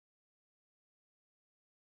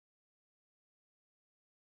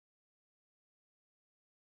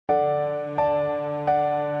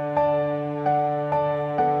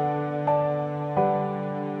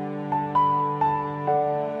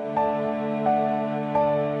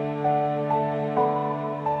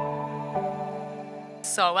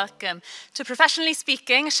croeso, welcome to Professionally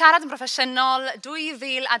Speaking, Siarad yn Broffesiynol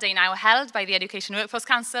 2019, held by the Education Workforce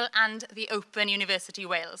Council and the Open University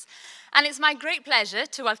Wales. And it's my great pleasure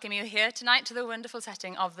to welcome you here tonight to the wonderful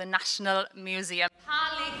setting of the National Museum.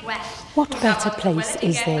 What better place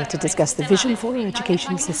is there to discuss the vision for our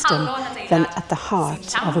education system than at the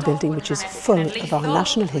heart of a building which is full of our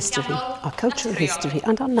national history, our cultural history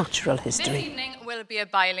and our natural history. This evening will be a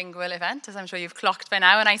bilingual event, as I'm sure you've clocked by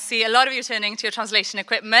now, and I see a lot of you turning to your translation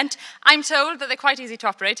equipment. I'm told that they're quite easy to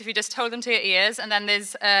operate if you just hold them to your ears, and then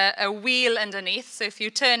there's a wheel underneath, so if you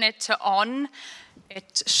turn it to on,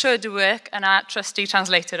 it should work, and our trusty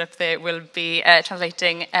translator up there will be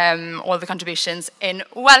translating all the contributions in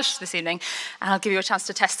Welsh this evening, and I'll give you a chance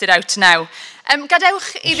to test it out now.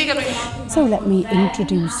 So let me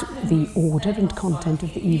introduce the order and content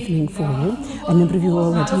of the evening for you. A number of you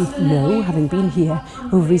already know, having been here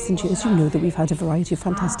over recent years, you know that we've had a variety of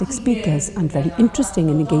fantastic speakers and very interesting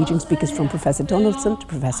and engaging speakers, from Professor Donaldson to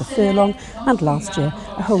Professor Furlong, and last year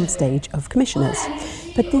a whole stage of commissioners.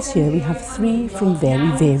 But this year we have three from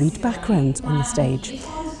very varied backgrounds on the stage.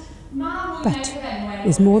 But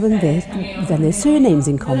there's more than their surnames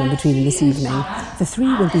in common between them this evening. The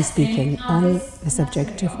three will be speaking on the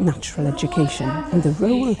subject of natural education and the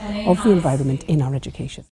role of the environment in our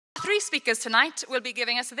education. Three speakers tonight will be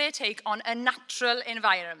giving us their take on a natural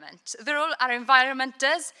environment, the role our environment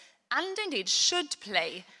does and indeed should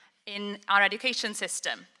play in our education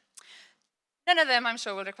system. None of them, I'm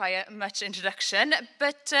sure, will require much introduction,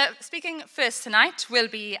 but speaking first tonight will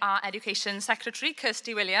be our Education Secretary,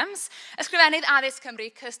 Kirsty Williams. Ysgrifennydd Addysg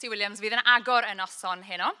Cymru, Kirsty Williams, fydd yn agor y noson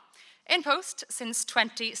heno. In post since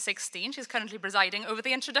 2016, she's currently presiding over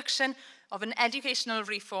the introduction of an educational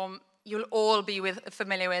reform you'll all be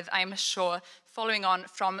familiar with, I'm sure, following on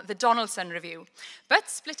from the Donaldson Review. But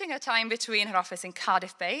splitting her time between her office in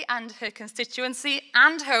Cardiff Bay and her constituency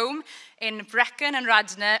and home in Brecon and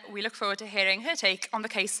Radnor, we look forward to hearing her take on the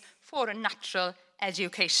case for a natural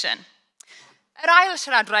education. Yr ail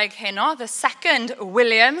siaradwraig heno, the second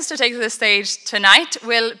Williams to take to the stage tonight,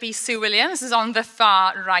 will be Sue Williams, who's on the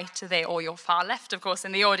far right there, or your far left, of course,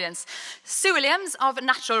 in the audience. Sue Williams of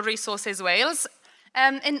Natural Resources Wales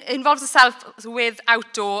involves herself with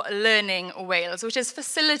Outdoor Learning Wales, which is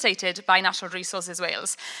facilitated by Natural Resources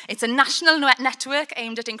Wales. It's a national network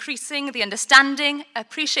aimed at increasing the understanding,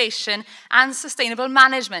 appreciation and sustainable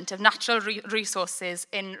management of natural resources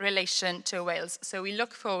in relation to Wales. So we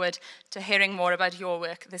look forward to hearing more about your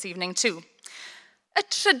work this evening too. Y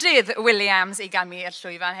trydydd Williams I gamu i'r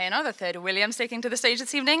llwyfan heno, the third Williams taking to the stage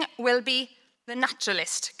this evening, will be the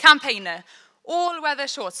naturalist, campaigner, all-weather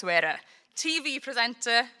shorts wearer, TV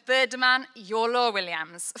presenter, birdman, Iolo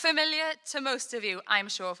Williams. Familiar to most of you, I'm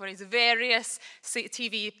sure, for his various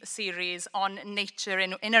TV series on nature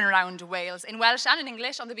in and around Wales, in Welsh and in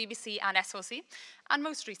English on the BBC and SOC, and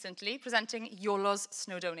most recently presenting Iolo's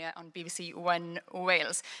Snowdonia on BBC One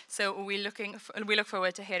Wales. So we look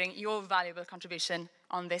forward to hearing your valuable contribution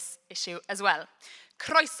on this issue as well.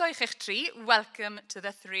 Croeso I chi'ch tri, welcome to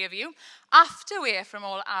the three of you. After we hear from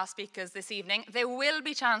all our speakers this evening, there will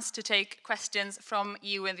be a chance to take questions from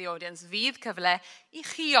you in the audience. Fydd cyfle I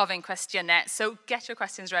chi ofyn cwestiynau, so get your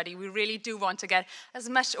questions ready. We really do want to get as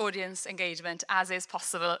much audience engagement as is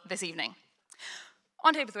possible this evening.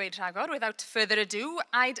 Ond heb ddweud rhagor, without further ado,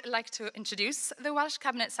 I'd like to introduce the Welsh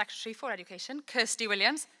Cabinet Secretary for Education, Kirsty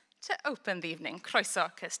Williams, to open the evening. Croeso,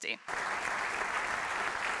 Kirsty.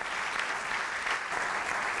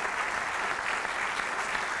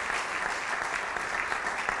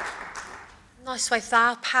 Noswaith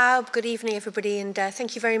dda, pawb, good evening everybody, and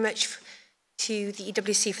thank you very much to the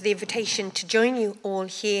EWC for the invitation to join you all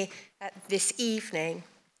here this evening.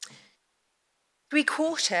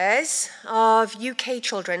 3/4 of UK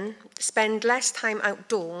children spend less time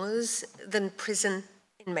outdoors than prison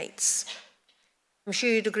inmates. I'm sure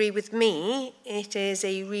you'd agree with me, it is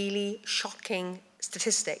a really shocking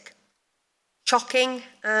statistic. Shocking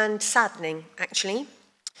and saddening, actually.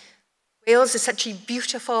 Wales is such a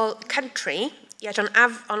beautiful country, yet on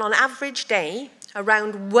average day,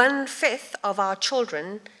 around 1/5 of our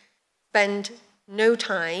children spend no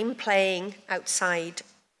time playing outside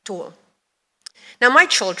at all. Now, my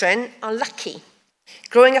children are lucky.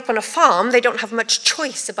 Growing up on a farm, they don't have much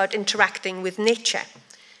choice about interacting with nature.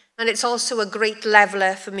 And it's also a great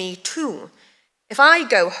leveler for me too. If I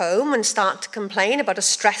go home and start to complain about a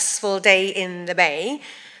stressful day in the bay,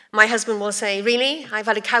 my husband will say, really? I've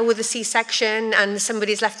had a cow with a C-section and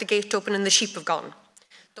somebody's left the gate open and the sheep have gone.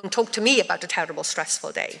 Don't talk to me about a terrible,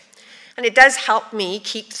 stressful day. And it does help me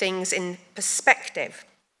keep things in perspective.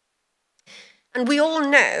 And we all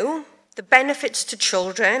know the benefits to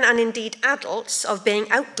children and indeed adults of being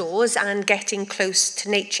outdoors and getting close to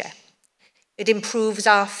nature. It improves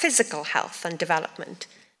our physical health and development.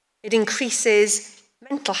 It increases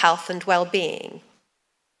mental health and well-being.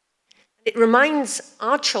 It reminds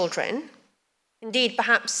our children, indeed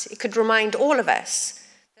perhaps it could remind all of us,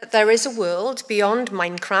 that there is a world beyond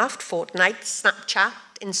Minecraft, Fortnite, Snapchat,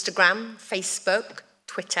 Instagram, Facebook,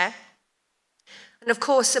 Twitter. And of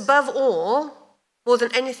course, above all, more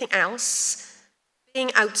than anything else,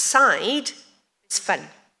 being outside is fun.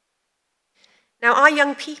 Now, our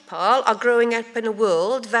young people are growing up in a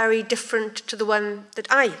world very different to the one that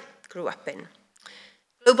I grew up in.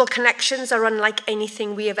 Global connections are unlike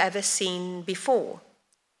anything we have ever seen before.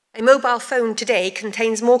 A mobile phone today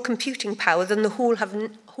contains more computing power than the whole of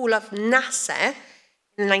NASA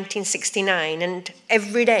in 1969, and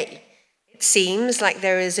every day it seems like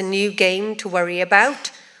there is a new game to worry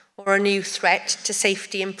about or a new threat to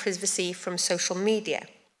safety and privacy from social media.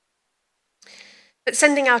 But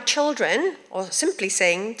sending our children, or simply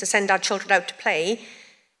saying to send our children out to play,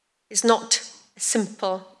 is not a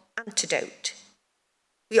simple antidote.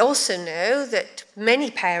 We also know that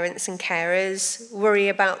many parents and carers worry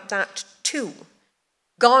about that too.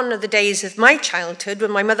 Gone are the days of my childhood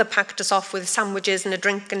when my mother packed us off with sandwiches and a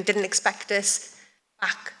drink and didn't expect us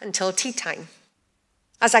back until tea time.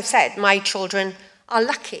 As I've said, my children are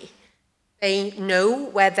lucky. They know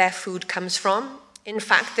where their food comes from. In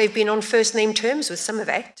fact, they've been on first-name terms with some of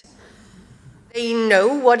it. They know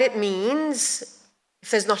what it means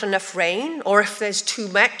if there's not enough rain, or if there's too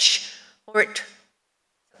much, or at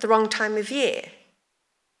the wrong time of year.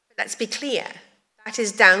 But let's be clear, that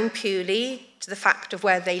is down purely to the fact of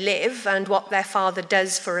where they live and what their father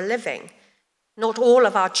does for a living. Not all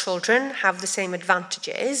of our children have the same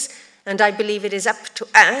advantages, and I believe it is up to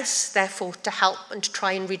us, therefore, to help and to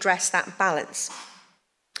try and redress that balance.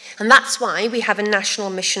 And that's why we have a national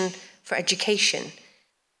mission for education.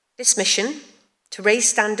 This mission, to raise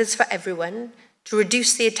standards for everyone, to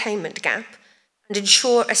reduce the attainment gap, and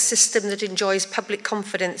ensure a system that enjoys public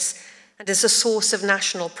confidence and is a source of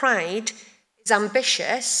national pride, is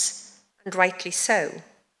ambitious, and rightly so.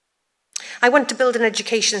 I want to build an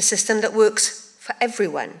education system that works for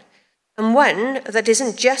everyone, and one that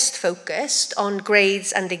isn't just focused on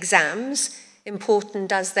grades and exams,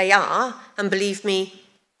 important as they are, and believe me,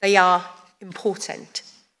 they are important.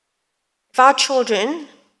 If our children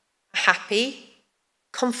are happy,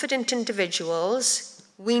 confident individuals,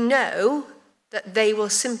 we know that they will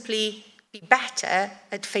simply be better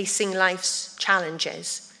at facing life's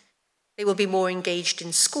challenges. They will be more engaged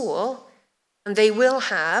in school, and they will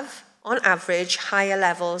have, on average, higher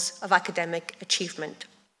levels of academic achievement.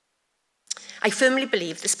 I firmly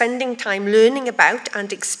believe that spending time learning about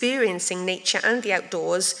and experiencing nature and the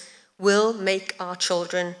outdoors will make our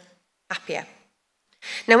children happier.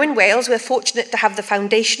 Now, in Wales, we're fortunate to have the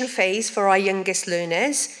foundation phase for our youngest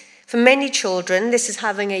learners. For many children, this is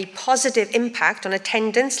having a positive impact on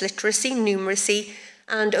attendance, literacy, numeracy,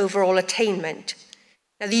 and overall attainment.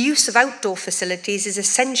 Now, the use of outdoor facilities is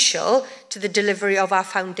essential to the delivery of our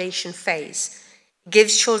foundation phase. It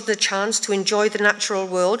gives children the chance to enjoy the natural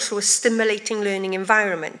world through a stimulating learning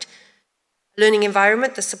environment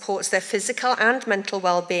that supports their physical and mental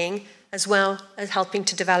well-being, as well as helping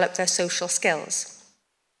to develop their social skills.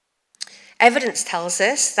 Evidence tells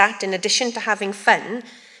us that, in addition to having fun,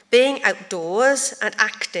 being outdoors and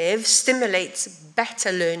active stimulates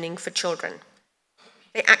better learning for children.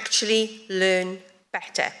 They actually learn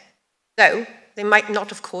better, though they might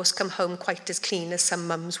not, of course, come home quite as clean as some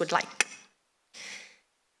mums would like.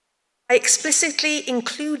 By explicitly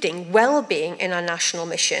including well-being in our national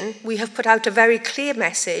mission, we have put out a very clear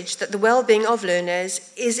message that the well-being of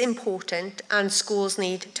learners is important and schools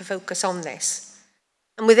need to focus on this.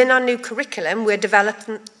 And within our new curriculum, we're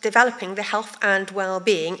developing the health and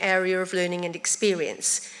well-being area of learning and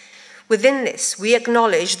experience. Within this, we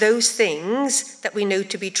acknowledge those things that we know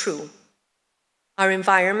to be true. Our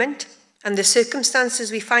environment and the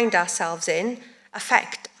circumstances we find ourselves in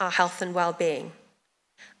affect our health and well-being.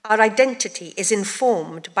 Our identity is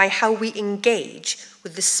informed by how we engage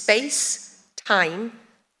with the space, time,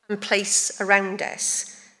 and place around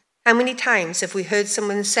us. How many times have we heard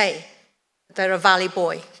someone say that they're a valley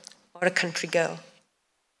boy or a country girl?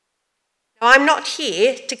 Now, I'm not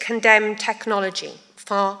here to condemn technology,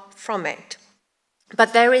 far from it.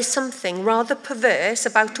 But there is something rather perverse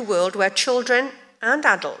about a world where children and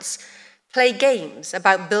adults play games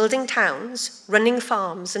about building towns, running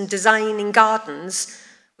farms, and designing gardens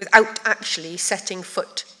without actually setting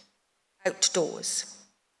foot outdoors.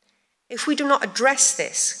 If we do not address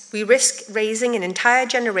this, we risk raising an entire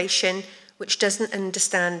generation which doesn't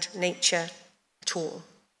understand nature at all.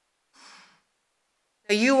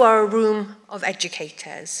 Now, you are a room of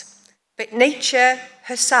educators, but nature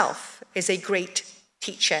herself is a great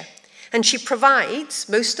teacher, and she provides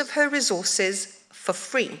most of her resources for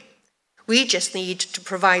free. We just need to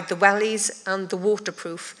provide the wellies and the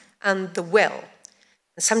waterproof and the will.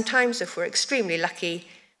 And sometimes, if we're extremely lucky,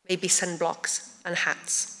 maybe sunblocks and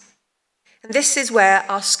hats. And this is where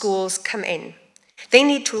our schools come in. They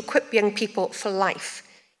need to equip young people for life.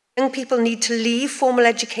 Young people need to leave formal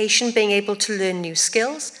education being able to learn new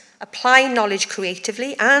skills, apply knowledge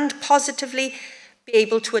creatively, and positively be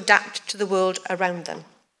able to adapt to the world around them.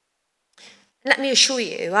 Let me assure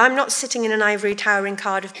you, I'm not sitting in an ivory tower in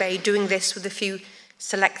Cardiff Bay doing this with a few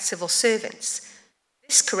select civil servants.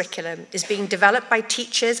 This curriculum is being developed by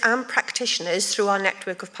teachers and practitioners through our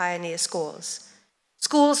network of pioneer schools.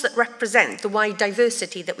 Schools that represent the wide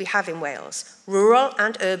diversity that we have in Wales, rural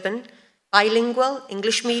and urban, bilingual,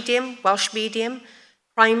 English medium, Welsh medium,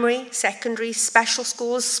 primary, secondary, special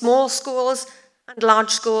schools, small schools and large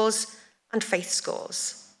schools and faith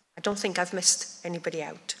schools. I don't think I've missed anybody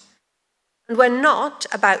out. And we're not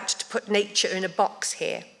about to put nature in a box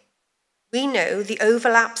here. We know the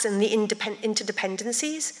overlaps and the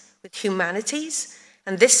interdependencies with humanities,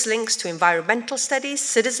 and this links to environmental studies,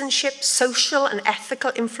 citizenship, social and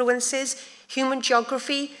ethical influences, human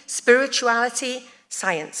geography, spirituality,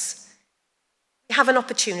 science. We have an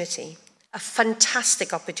opportunity, a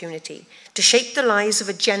fantastic opportunity, to shape the lives of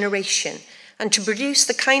a generation and to produce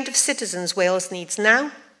the kind of citizens Wales needs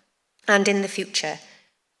now and in the future.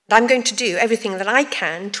 And I'm going to do everything that I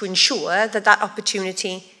can to ensure that that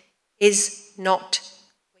opportunity is not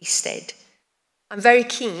wasted. I'm very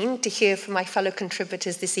keen to hear from my fellow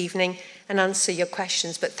contributors this evening and answer your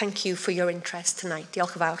questions, but thank you for your interest tonight.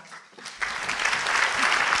 Diolch yn fawr.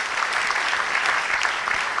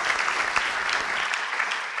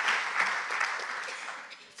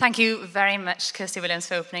 Thank you very much, Kirsty Williams,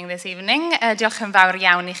 for opening this evening. Diolch yn fawr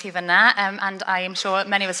iawn I chi fyna, and I am sure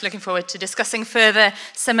many of us are looking forward to discussing further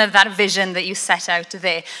some of that vision that you set out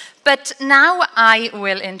there. But now I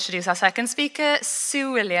will introduce our second speaker,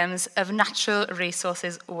 Sue Williams of Natural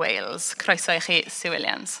Resources Wales. Croeso I chi, Sue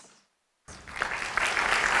Williams.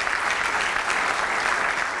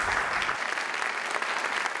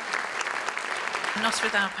 Not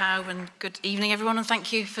without power, and good evening everyone, and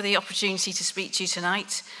thank you for the opportunity to speak to you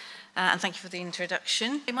tonight, and thank you for the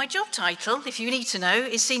introduction. My job title, if you need to know,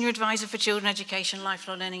 is Senior Advisor for Children Education,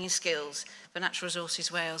 Lifelong Learning and Skills for Natural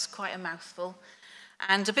Resources Wales. Quite a mouthful.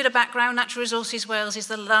 And a bit of background, Natural Resources Wales is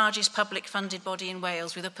the largest public funded body in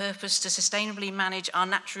Wales with a purpose to sustainably manage our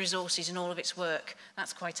natural resources in all of its work.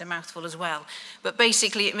 That's quite a mouthful as well. But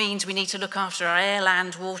basically it means we need to look after our air,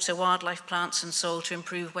 land, water, wildlife, plants and soil to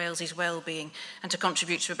improve Wales's well-being and to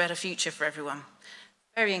contribute to a better future for everyone.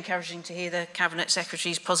 Very encouraging to hear the Cabinet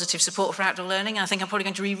Secretary's positive support for outdoor learning. I think I'm probably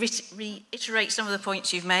going to reiterate some of the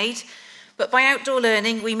points you've made. But by outdoor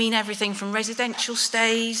learning, we mean everything from residential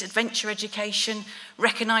stays, adventure education,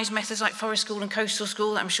 recognised methods like forest school and coastal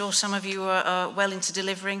school that I'm sure some of you are well into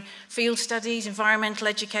delivering, field studies, environmental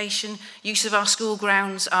education, use of our school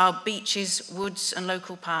grounds, our beaches, woods and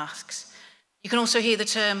local parks. You can also hear the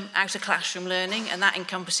term out of classroom learning, and that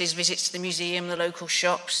encompasses visits to the museum, the local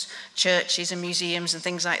shops, churches and museums and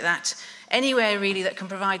things like that. Anywhere really that can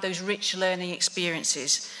provide those rich learning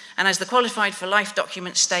experiences. And as the Qualified for Life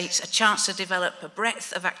document states, a chance to develop a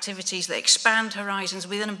breadth of activities that expand horizons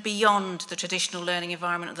within and beyond the traditional learning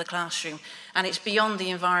environment of the classroom. And it's beyond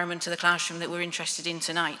the environment of the classroom that we're interested in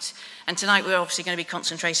tonight. And tonight we're obviously going to be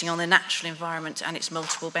concentrating on the natural environment and its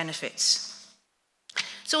multiple benefits.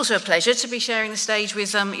 It's also a pleasure to be sharing the stage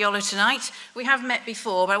with Iolo tonight. We have met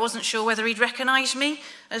before, but I wasn't sure whether he'd recognise me.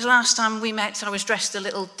 As last time we met, I was dressed a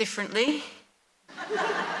little differently.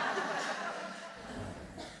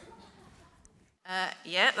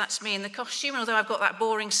 Yeah, that's me in the costume. Although I've got that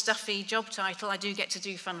boring, stuffy job title, I do get to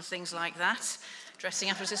do fun things like that. Dressing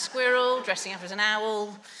up as a squirrel, dressing up as an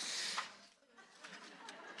owl.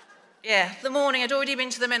 Yeah, the morning I'd already been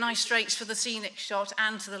to the Menai Straits for the scenic shot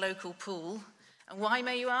and to the local pool. And why,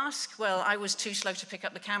 may you ask? Well, I was too slow to pick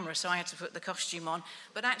up the camera, so I had to put the costume on.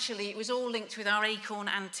 But actually, it was all linked with our Acorn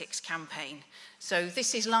Antics campaign. So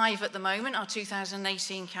this is live at the moment, our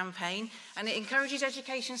 2018 campaign, and it encourages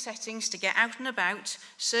education settings to get out and about,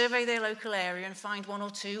 survey their local area and find 1 or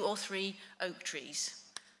 2 or 3 oak trees.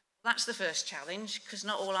 That's the first challenge, because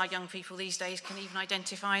not all our young people these days can even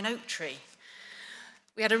identify an oak tree.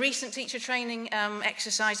 We had a recent teacher training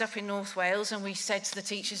exercise up in North Wales, and we said to the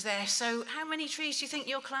teachers there, so how many trees do you think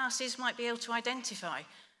your classes might be able to identify?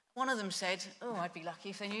 One of them said, oh, I'd be lucky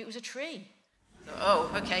if they knew it was a tree.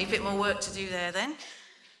 Oh, okay, a bit more work to do there then.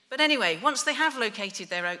 But anyway, once they have located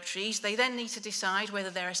their oak trees, they then need to decide whether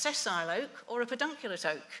they're a sessile oak or a pedunculate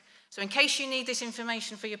oak. So in case you need this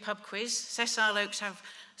information for your pub quiz, sessile oaks have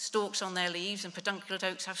stalks on their leaves and pedunculate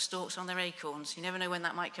oaks have stalks on their acorns. You never know when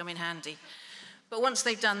that might come in handy. But once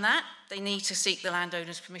they've done that, they need to seek the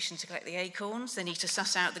landowner's permission to collect the acorns. They need to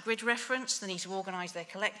suss out the grid reference. They need to organise their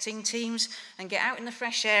collecting teams and get out in the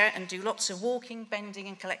fresh air and do lots of walking, bending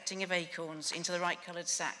and collecting of acorns into the right coloured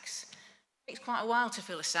sacks. It takes quite a while to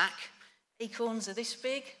fill a sack. Acorns are this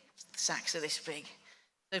big, the sacks are this big.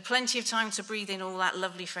 So plenty of time to breathe in all that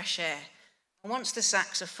lovely fresh air. And once the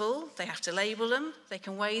sacks are full, they have to label them, they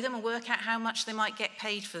can weigh them and work out how much they might get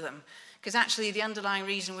paid for them. Because actually the underlying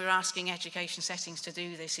reason we're asking education settings to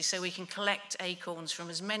do this is so we can collect acorns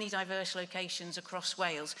from as many diverse locations across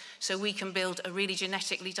Wales, so we can build a really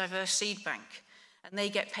genetically diverse seed bank. And they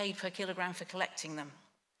get paid per kilogram for collecting them.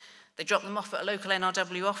 They drop them off at a local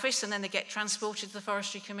NRW office and then they get transported to the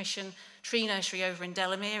Forestry Commission tree nursery over in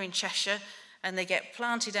Delamere in Cheshire, and they get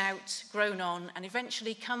planted out, grown on, and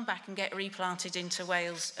eventually come back and get replanted into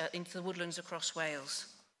Wales, into the woodlands across Wales.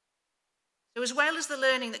 So as well as the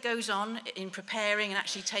learning that goes on in preparing and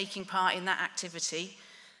actually taking part in that activity,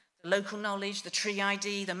 the local knowledge, the tree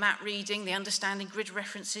ID, the map reading, the understanding grid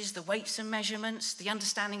references, the weights and measurements, the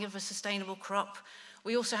understanding of a sustainable crop,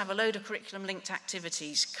 we also have a load of curriculum-linked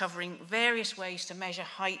activities covering various ways to measure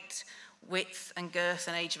height, width and girth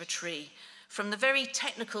and age of a tree. From the very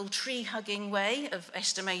technical tree-hugging way of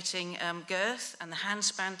estimating girth and the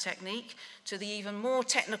handspan technique, to the even more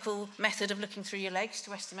technical method of looking through your legs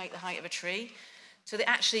to estimate the height of a tree, to the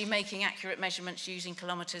actually making accurate measurements using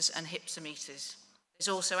kilometres and hypsometers. There's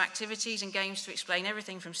also activities and games to explain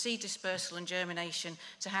everything from seed dispersal and germination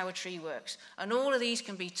to how a tree works. And all of these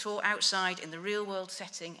can be taught outside in the real-world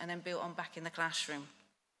setting and then built on back in the classroom.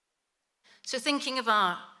 So thinking of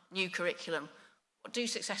our new curriculum, what do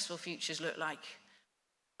successful futures look like?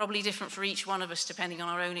 Probably different for each one of us depending on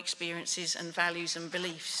our own experiences and values and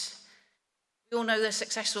beliefs. We all know that a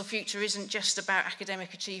successful future isn't just about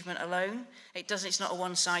academic achievement alone. It's not a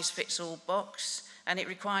one-size-fits-all box, and it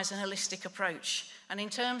requires an holistic approach. And in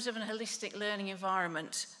terms of a holistic learning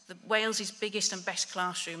environment, Wales's biggest and best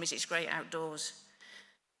classroom is its great outdoors.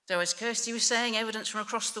 So as Kirsty was saying, evidence from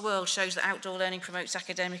across the world shows that outdoor learning promotes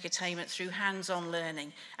academic attainment through hands-on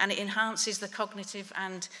learning, and it enhances the cognitive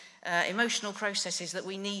and emotional processes that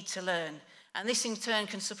we need to learn. And this in turn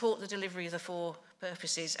can support the delivery of the four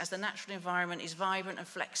purposes, as the natural environment is vibrant and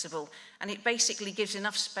flexible, and it basically gives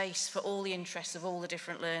enough space for all the interests of all the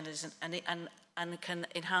different learners and can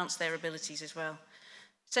enhance their abilities as well.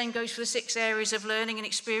 Same goes for the 6 areas of learning and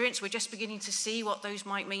experience. We're just beginning to see what those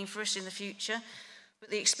might mean for us in the future. But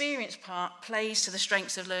the experience part plays to the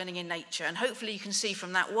strengths of learning in nature, and hopefully you can see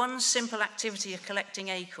from that one simple activity of collecting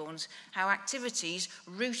acorns how activities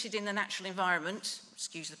rooted in the natural environment,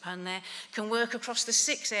 excuse the pun there, can work across the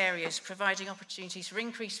 6 areas, providing opportunities for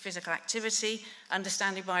increased physical activity,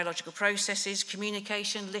 understanding biological processes,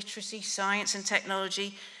 communication, literacy, science and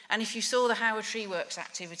technology. And if you saw the How a Tree Works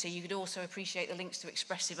activity, you could also appreciate the links to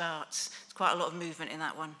expressive arts. There's quite a lot of movement in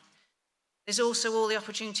that one. There's also all the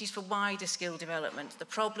opportunities for wider skill development, the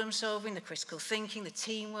problem solving, the critical thinking, the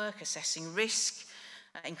teamwork, assessing risk,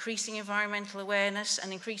 increasing environmental awareness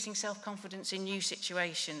and increasing self-confidence in new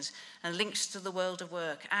situations, and links to the world of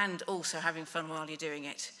work, and also having fun while you're doing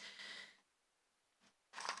it.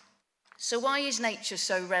 So why is nature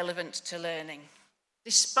so relevant to learning?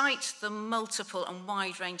 Despite the multiple and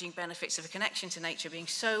wide-ranging benefits of a connection to nature being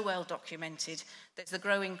so well documented, there's the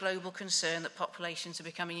growing global concern that populations are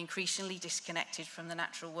becoming increasingly disconnected from the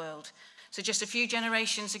natural world. So just a few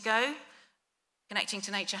generations ago, connecting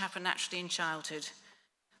to nature happened naturally in childhood.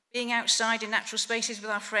 Being outside in natural spaces with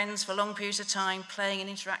our friends for long periods of time, playing and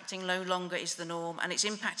interacting no longer is the norm, and it's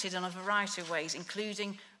impacted on a variety of ways,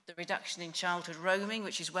 including the reduction in childhood roaming,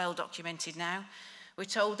 which is well documented now. We're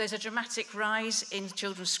told there's a dramatic rise in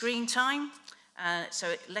children's screen time,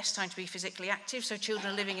 so less time to be physically active, so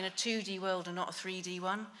children are living in a 2D world and not a 3D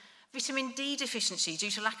one. Vitamin D deficiency due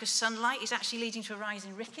to lack of sunlight is actually leading to a rise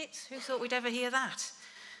in rickets. Who thought we'd ever hear that?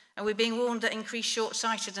 And we're being warned that increased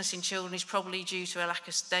short-sightedness in children is probably due to a lack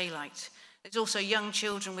of daylight. There's also young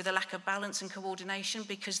children with a lack of balance and coordination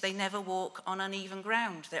because they never walk on uneven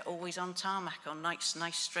ground. They're always on tarmac, on nice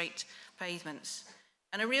straight pavements.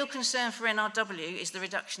 And a real concern for NRW is the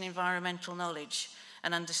reduction in environmental knowledge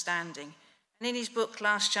and understanding. And in his book,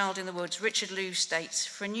 Last Child in the Woods, Richard Louvre states,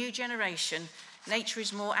 for a new generation, nature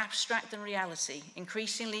is more abstract than reality.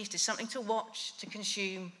 Increasingly, it is something to watch, to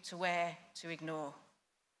consume, to wear, to ignore.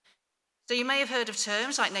 So you may have heard of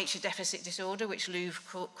terms like nature deficit disorder, which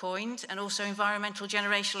Louvre coined, and also environmental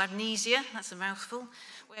generational amnesia, that's a mouthful,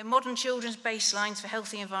 where modern children's baselines for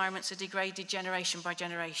healthy environments are degraded generation by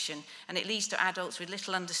generation, and it leads to adults with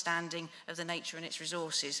little understanding of the nature and its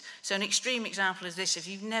resources. So an extreme example is this: if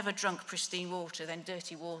you've never drunk pristine water, then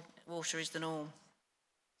dirty water is the norm.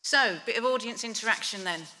 So, bit of audience interaction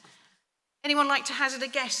then. Anyone like to hazard a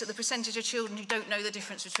guess at the percentage of children who don't know the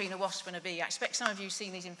difference between a wasp and a bee? I expect some of you have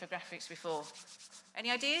seen these infographics before. Any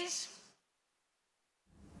ideas?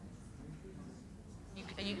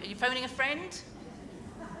 Are you phoning a friend?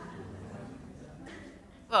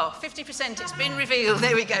 Well, 50%, it's been revealed,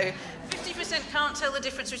 there we go. 50% can't tell the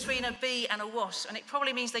difference between a bee and a wasp, and it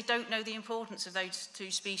probably means they don't know the importance of those two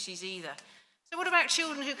species either. So what about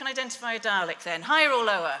children who can identify a dialect then? Higher or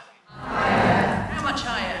lower? Higher. How much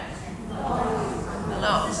higher? A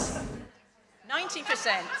lot.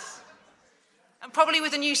 90%. And probably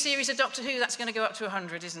with a new series of Doctor Who, that's going to go up to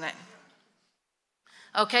 100, isn't it?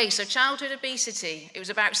 Okay, so childhood obesity. It was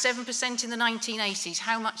about 7% in the 1980s.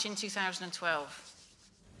 How much in 2012?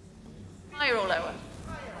 Higher or lower?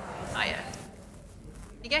 Higher.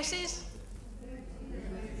 Any guesses?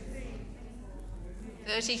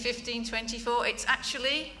 30, 15, 24. It's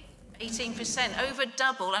actually 18%, over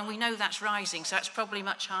double, and we know that's rising, so that's probably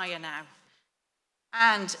much higher now.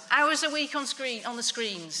 And hours a week on the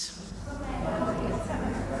screens.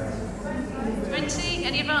 20?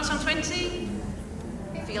 Any advance on 20?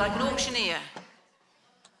 Feel like an auctioneer.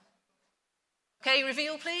 Okay,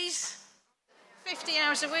 reveal please. 50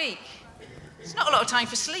 hours a week. It's not a lot of time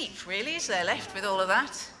for sleep, really, is there, left with all of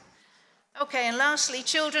that? Okay, and lastly,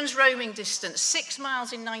 children's roaming distance, 6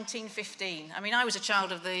 miles in 1915. I mean, I was a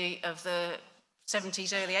child of the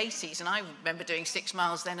 70s, early 80s, and I remember doing 6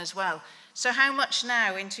 miles then as well. So how much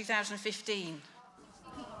now in 2015?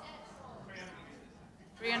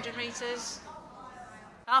 300 metres?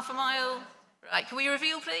 Half a mile? Right, can we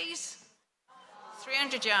reveal, please?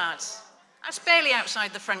 300 yards. That's barely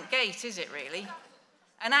outside the front gate, is it, really?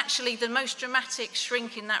 And actually, the most dramatic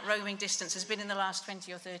shrink in that roaming distance has been in the last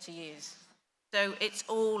 20 or 30 years. So it's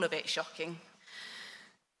all a bit shocking.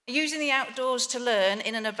 Using the outdoors to learn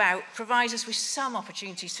in and about provides us with some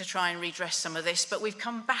opportunities to try and redress some of this, but we've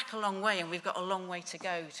come back a long way, and we've got a long way to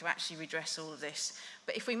go to actually redress all of this.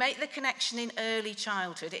 But if we make the connection in early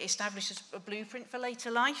childhood, it establishes a blueprint for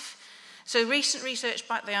later life. So recent research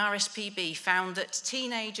by the RSPB found that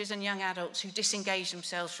teenagers and young adults who disengage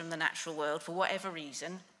themselves from the natural world for whatever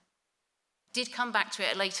reason did come back to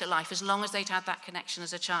it at later life, as long as they'd had that connection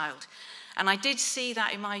as a child. And I did see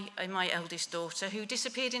that in my eldest daughter, who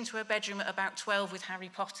disappeared into her bedroom at about 12 with Harry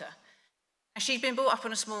Potter. And she'd been brought up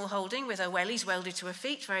on a small holding with her wellies welded to her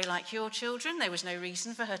feet, very like your children. There was no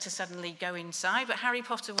reason for her to suddenly go inside, but Harry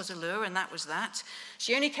Potter was a lure, and that was that.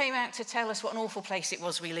 She only came out to tell us what an awful place it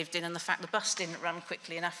was we lived in, and the fact the bus didn't run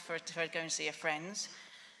quickly enough for her to go and see her friends.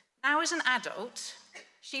 Now, as an adult,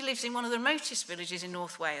 she lives in one of the remotest villages in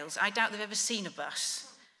North Wales. I doubt they've ever seen a bus.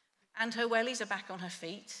 And her wellies are back on her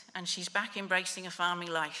feet, and she's back embracing a farming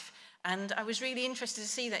life. And I was really interested to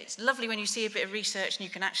see that. It's lovely when you see a bit of research and you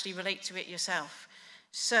can actually relate to it yourself.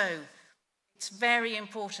 So it's very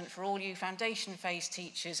important for all you foundation phase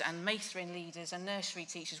teachers and Mathrin leaders and nursery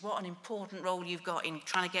teachers, what an important role you've got in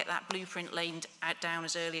trying to get that blueprint laid down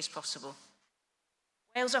as early as possible.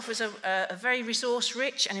 Wales offers a very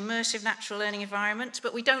resource-rich and immersive natural learning environment,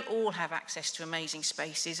 but we don't all have access to amazing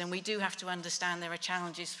spaces, and we do have to understand there are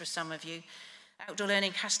challenges for some of you. Outdoor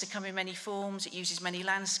learning has to come in many forms, it uses many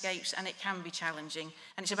landscapes, and it can be challenging.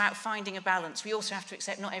 And it's about finding a balance. We also have to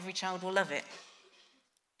accept not every child will love it.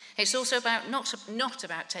 It's also about not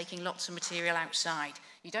about taking lots of material outside.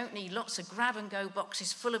 You don't need lots of grab-and-go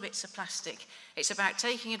boxes full of bits of plastic. It's about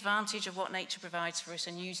taking advantage of what nature provides for us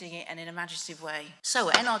and using it in an imaginative way. So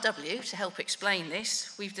at NRW, to help explain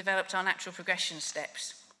this, we've developed our natural progression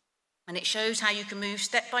steps. And it shows how you can move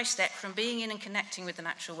step by step from being in and connecting with the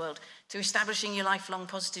natural world to establishing your lifelong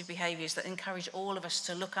positive behaviours that encourage all of us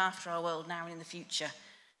to look after our world now and in the future.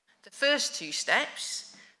 The first two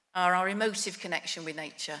steps are our emotive connection with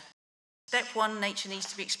nature. Step one, nature needs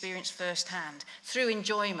to be experienced firsthand, through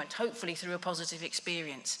enjoyment, hopefully through a positive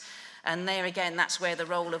experience. And there again, that's where the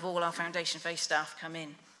role of all our foundation phase staff come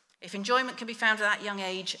in. If enjoyment can be found at that young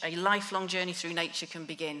age, a lifelong journey through nature can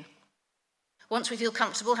begin. Once we feel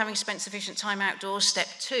comfortable having spent sufficient time outdoors, step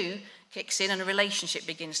two kicks in and a relationship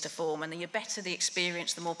begins to form, and the better the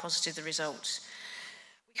experience, the more positive the results.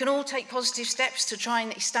 We can all take positive steps to try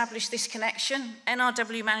and establish this connection.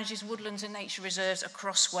 NRW manages woodlands and nature reserves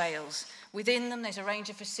across Wales. Within them, there's a range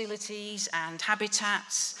of facilities and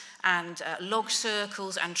habitats and log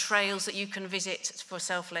circles and trails that you can visit for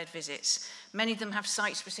self-led visits. Many of them have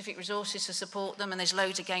site-specific resources to support them, and there's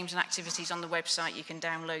loads of games and activities on the website you can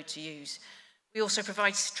download to use. We also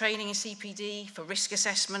provide training in CPD for risk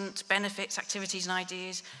assessment, benefits, activities and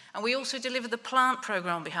ideas. And we also deliver the plant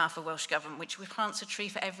programme on behalf of Welsh Government, which plants a tree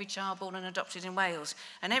for every child born and adopted in Wales.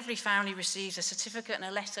 And every family receives a certificate and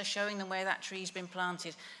a letter showing them where that tree's been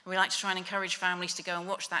planted. And we like to try and encourage families to go and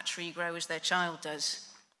watch that tree grow as their child does.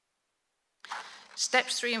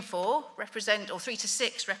 Steps 3 and 4 represent, or 3 to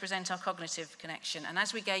 6 represent our cognitive connection. And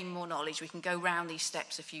as we gain more knowledge, we can go round these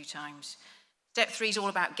steps a few times. Step 3 is all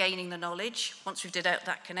about gaining the knowledge. Once we've developed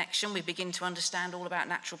that connection, we begin to understand all about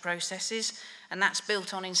natural processes, and that's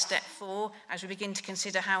built on in step 4 as we begin to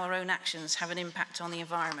consider how our own actions have an impact on the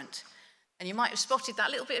environment. And you might have spotted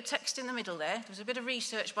that little bit of text in the middle there. There was a bit of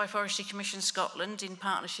research by Forestry Commission Scotland in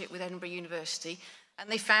partnership with Edinburgh University, and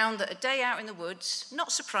they found that a day out in the woods,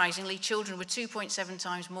 not surprisingly, children were 2.7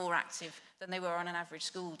 times more active than they were on an average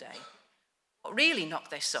school day. What really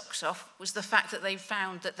knocked their socks off was the fact that they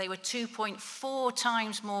found that they were 2.4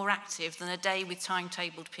 times more active than a day with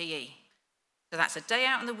timetabled PE. So that's a day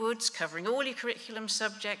out in the woods, covering all your curriculum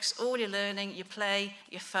subjects, all your learning, your play,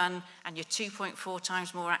 your fun, and you're 2.4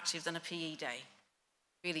 times more active than a PE day.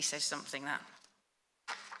 Really says something, that.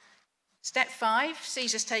 Step 5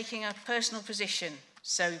 sees us taking a personal position.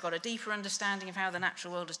 So we've got a deeper understanding of how the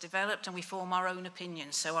natural world has developed, and we form our own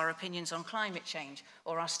opinions. So our opinions on climate change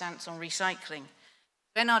or our stance on recycling.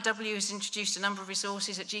 NRW has introduced a number of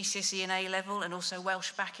resources at GCSE and A level, and also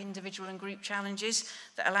Welsh-back individual and group challenges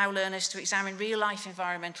that allow learners to examine real-life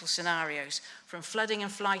environmental scenarios, from flooding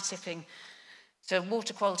and fly tipping to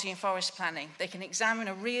water quality and forest planning. They can examine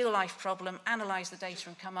a real-life problem, analyse the data,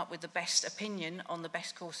 and come up with the best opinion on the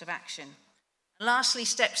best course of action. Lastly,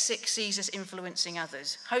 step 6 sees us influencing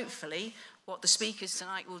others. Hopefully, what the speakers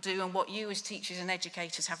tonight will do and what you as teachers and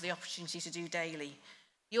educators have the opportunity to do daily.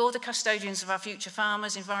 You're the custodians of our future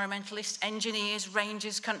farmers, environmentalists, engineers,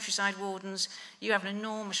 rangers, countryside wardens. You have an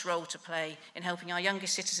enormous role to play in helping our younger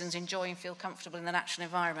citizens enjoy and feel comfortable in the natural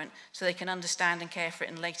environment so they can understand and care for it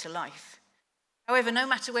in later life. However, no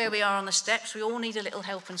matter where we are on the steps, we all need a little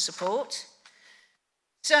help and support.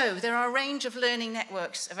 So there are a range of learning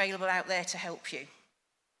networks available out there to help you.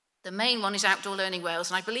 The main one is Outdoor Learning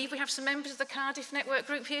Wales, and I believe we have some members of the Cardiff network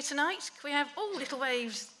group here tonight. Can we have, oh, little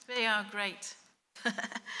waves. They are great.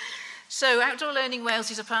 So Outdoor Learning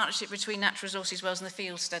Wales is a partnership between Natural Resources Wales and the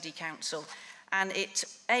Field Study Council, and it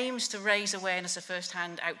aims to raise awareness of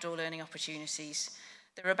first-hand outdoor learning opportunities.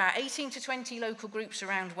 There are about 18 to 20 local groups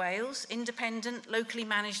around Wales, independent, locally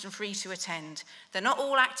managed and free to attend. They're not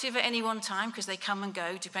all active at any one time because they come and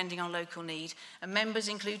go depending on local need. And members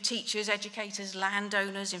include teachers, educators,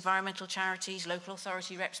 landowners, environmental charities, local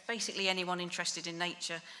authority reps, basically anyone interested in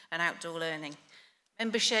nature and outdoor learning.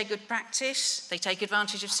 Members share good practice, they take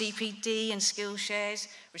advantage of CPD and skill shares,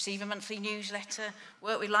 receive a monthly newsletter,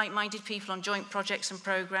 work with like-minded people on joint projects and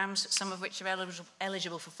programmes, some of which are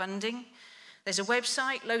eligible for funding. There's a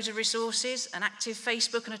website, loads of resources, an active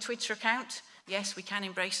Facebook and a Twitter account. Yes, we can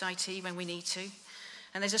embrace IT when we need to.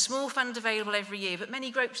 And there's a small fund available every year, but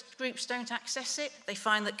many groups don't access it. They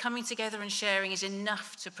find that coming together and sharing is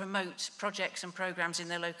enough to promote projects and programmes in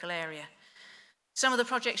their local area. Some of the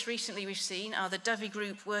projects recently we've seen are the Dovey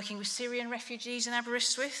Group working with Syrian refugees in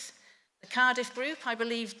Aberystwyth. The Cardiff Group, I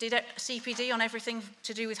believe, did a CPD on everything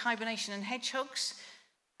to do with hibernation and hedgehogs.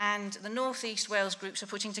 And the North East Wales groups are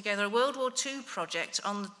putting together a World War II project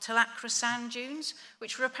on the Talacra sand dunes,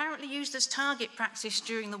 which were apparently used as target practice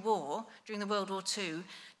during the war, during the World War II,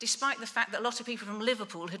 despite the fact that a lot of people from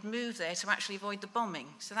Liverpool had moved there to actually avoid the bombing.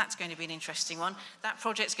 So that's going to be an interesting one. That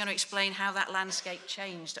project's going to explain how that landscape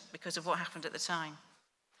changed because of what happened at the time.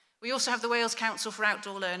 We also have the Wales Council for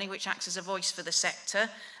Outdoor Learning, which acts as a voice for the sector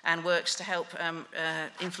and works to help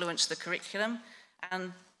influence the curriculum.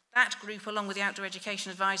 And that group, along with the Outdoor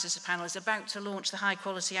Education Advisors Panel, is about to launch the High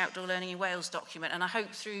Quality Outdoor Learning in Wales document, and I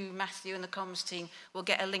hope through Matthew and the comms team we'll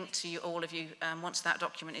get a link to you, all of you, once that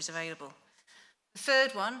document is available. The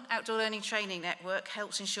third one, Outdoor Learning Training Network,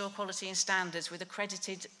 helps ensure quality and standards with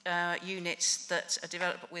accredited units that are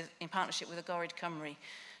developed in partnership with Agorid Cymru.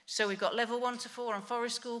 So we've got level 1 to 4 on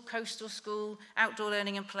forest school, coastal school, outdoor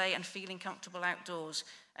learning and play, and feeling comfortable outdoors.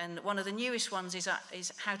 And one of the newest ones is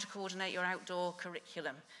how to coordinate your outdoor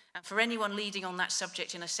curriculum. And for anyone leading on that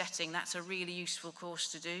subject in a setting, that's a really useful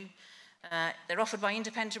course to do. They're offered by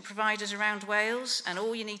independent providers around Wales, and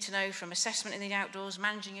all you need to know from assessment in the outdoors,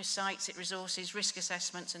 managing your sites, its resources, risk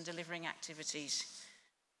assessments and delivering activities.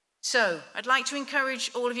 So, I'd like to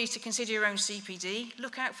encourage all of you to consider your own CPD.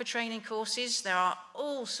 Look out for training courses. There are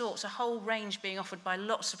all sorts, a whole range being offered by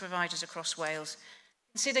lots of providers across Wales.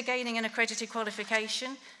 Consider gaining an accredited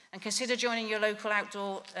qualification and consider joining your local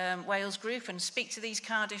Outdoor Wales group and speak to these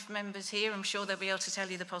Cardiff members here. I'm sure they'll be able to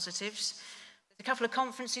tell you the positives. There's a couple of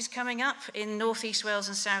conferences coming up in North East Wales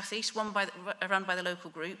and South East, one run by the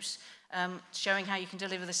local groups, showing how you can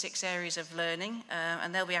deliver the 6 areas of learning,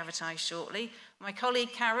 and they'll be advertised shortly. My colleague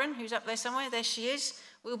Catrin, who's up there somewhere, there she is,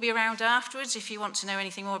 will be around afterwards if you want to know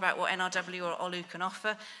anything more about what NRW or OLU can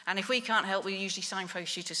offer. And if we can't help, we usually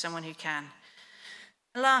signpost you to someone who can.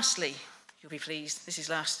 And lastly, you'll be pleased, this is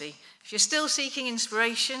lastly, if you're still seeking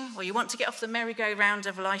inspiration or you want to get off the merry-go-round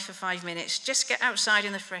of life for 5 minutes, just get outside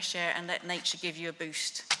in the fresh air and let nature give you a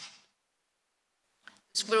boost.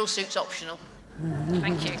 Squirrel suit's optional.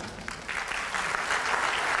 Thank you.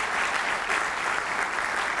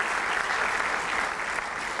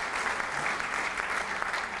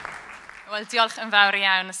 Well, diolch yn fawr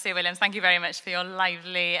iawn, Sir Williams. Thank you very much for your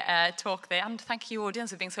lively talk there. And thank you,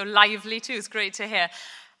 audience, for being so lively too. It's great to hear.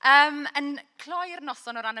 Yn cloi'r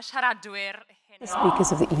noson o ran y siaradwyr... The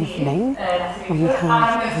speakers of the evening, we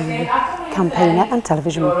have the campaigner and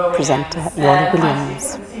television presenter, Iolo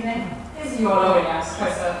Williams.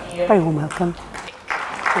 Very warm welcome.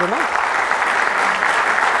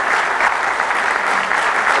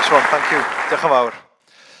 Nice one, thank you. Diolch yn fawr.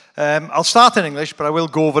 I'll start in English, but I will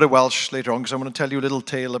go over to Welsh later on because I want to tell you a little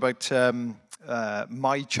tale about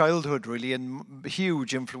my childhood, really, and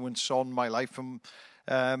huge influence on my life and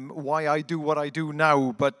why I do what I do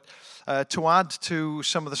now. But to add to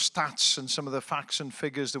some of the stats and some of the facts and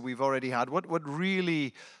figures that we've already had, what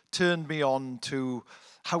really turned me on to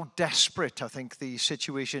how desperate I think the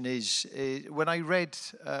situation is, when I read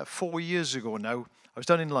 4 years ago now, I was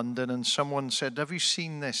down in London and someone said, have you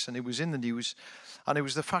seen this? And it was in the news. And it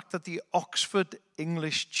was the fact that the Oxford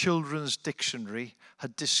English Children's Dictionary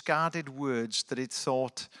had discarded words that it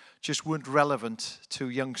thought just weren't relevant to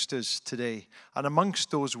youngsters today. And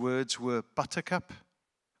amongst those words were buttercup,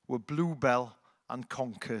 were bluebell, and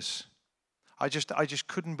conkers. I just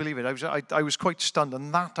couldn't believe it. I was quite stunned.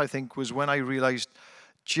 And that, I think, was when I realized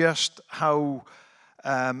just how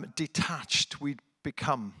detached we'd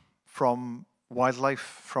become from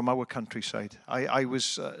wildlife, from our countryside. I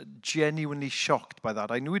was genuinely shocked by that.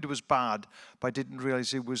 I knew it was bad, but I didn't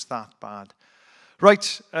realize it was that bad.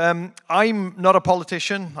 Right, I'm not a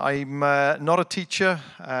politician. I'm not a teacher.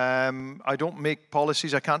 I don't make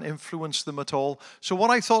policies. I can't influence them at all. So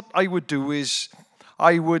what I thought I would do is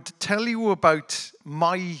I would tell you about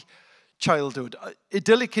my childhood.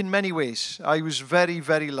 Idyllic in many ways. I was very,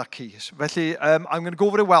 very lucky. Felly, I'm going to go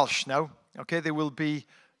over to Welsh now. Okay, there will be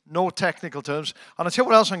no technical terms. And I'll tell you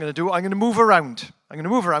what else I'm going to do. I'm going to move around. I'm going to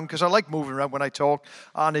move around because I like moving around when I talk.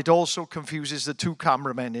 And it also confuses the 2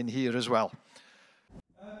 cameramen in here as well.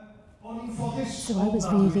 So I was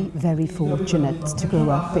really very fortunate to grow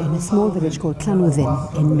up in a small village called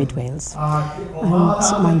Llanwddin in mid Wales.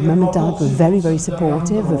 And my mum and dad were very, very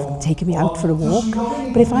supportive of taking me out for a walk.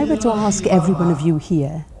 But if I were to ask every one of you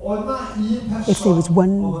here if there was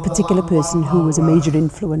one particular person who was a major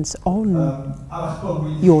influence on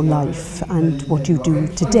your life and what you do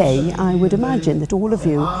today, I would imagine that all of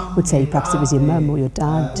you would say perhaps it was your mum or your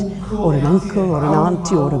dad or an uncle or an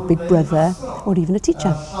auntie or a big brother or even a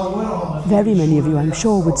teacher. Very many of you, I'm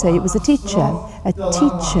sure, would say it was a teacher. A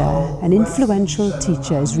teacher, an influential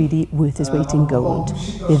teacher, is really worth his weight in gold.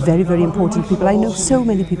 They're very, very important people. I know so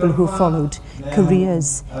many people who have followed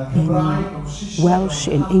careers in Welsh,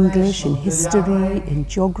 in English, in history, in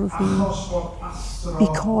geography,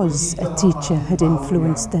 because a teacher had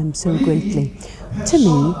influenced them so greatly. To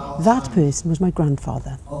me, that person was my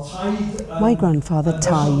grandfather. My grandfather,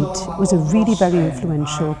 Tide, was a really very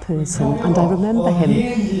influential person, and I remember him.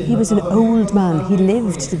 He was an old man. He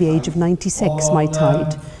lived to the age of 96, my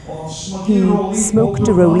Tide. He smoked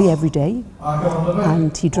a rollie every day,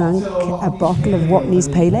 and he drank a bottle of Watney's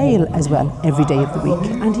Pale Ale as well every day of the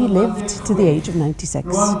week, and he lived to the age of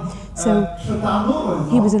 96. So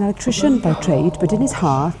he was an electrician by trade, but in his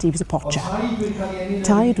heart he was a potcher.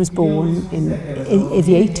 Tide was born in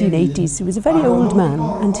the 1880s. He was a very old man,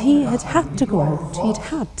 and he had had to go out. He'd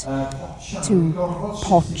had to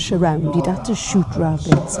potch around. He'd had to shoot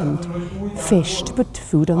rabbits and fish to put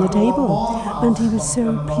food on the table. And he was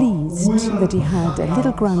so pleased that he had a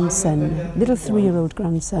little grandson, little 3-year-old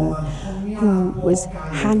grandson, who was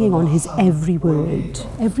hanging on his every word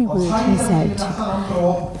he said.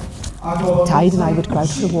 Tide and I would go out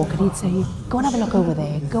for a walk and he'd say, go and have a look over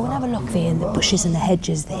there, go and have a look there in the bushes and the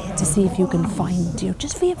hedges there to see if you can find,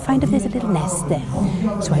 just find if there's a little nest there.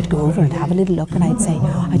 So I'd go over and have a little look and I'd say,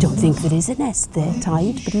 I don't think there is a nest there,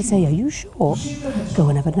 Tide. But he'd say, are you sure? Go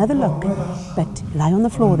and have another look, but lie on the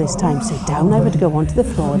floor this time. So down I would go onto the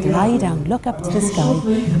floor, lie down, look up to the sky.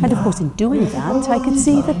 And of course in doing that, I could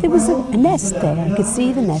see that there was a nest there. I could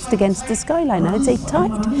see the nest against the skyline. And I'd say,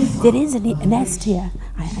 Tide, there is a nest here.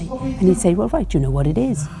 And he'd say, well, right, you know what it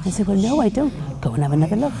is? I said, well, no, I don't. Go and have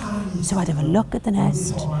another look. So I'd have a look at the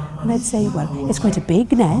nest, and I'd say, well, it's quite a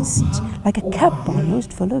big nest, like a cup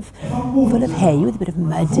almost, full of hay with a bit of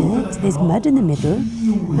mud in it. There's mud in the middle,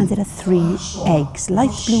 and there are 3 eggs,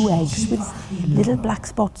 light blue eggs with little black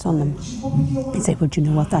spots on them. He'd say, well, do you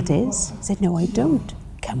know what that is? I said, no, I don't.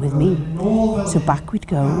 Come with me. So back we'd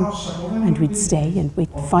go, and we'd stay, and wait.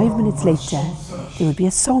 5 minutes later, there would be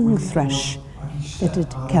a song thrush that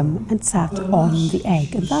had come and sat on the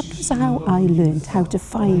egg. And that was how I learned how to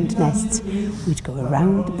find nests. We'd go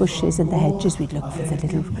around the bushes and the hedges, we'd look for the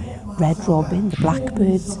little red robin, the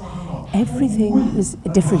blackbirds. Everything was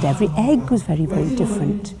different, every egg was very, very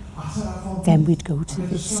different. Then we'd go to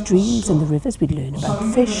the streams and the rivers, we'd learn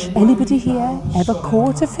about fish. Anybody here ever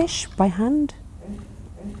caught a fish by hand?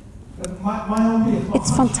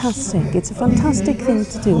 It's fantastic. It's a fantastic thing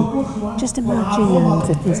to do. Just imagine now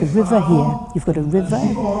that there's a river here. You've got a river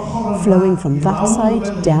flowing from that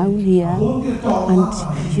side down here,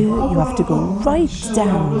 and you have to go right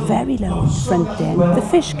down, very low in the front there. The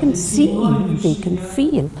fish can see, they can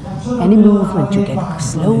feel any movement. You get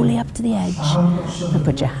slowly up to the edge and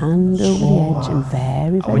put your hand over the edge, and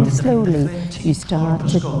very, very slowly you start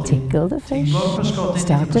to tickle the fish,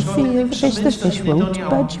 start to feel the fish. The fish won't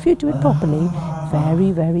budge if you do it properly.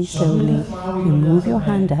 Very, very slowly you move your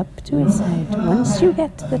hand up to its head. Once you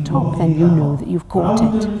get to the top, then you know that you've caught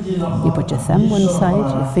it. You put your thumb one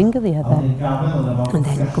side, your finger the other, and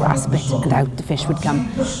then grasp it, and out the fish would come.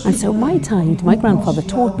 And so my grandfather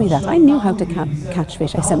taught me that. I knew how to catch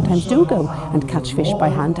fish. I sometimes do go and catch fish by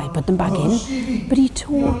hand. I put them back in, but he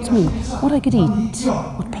taught me what I could eat,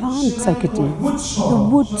 what plants I could eat. The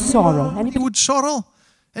wood sorrel. Wood sorrel?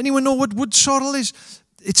 Anyone know what wood sorrel is?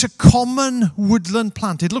 It's a common woodland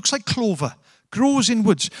plant. It looks like clover, grows in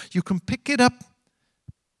woods. You can pick it up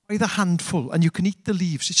by the handful and you can eat the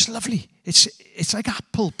leaves. It's lovely. It's like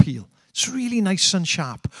apple peel. It's really nice and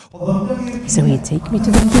sharp. So he'd take me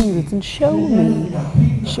to the fields and show me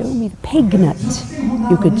the pig nut.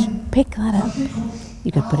 You could pick that up.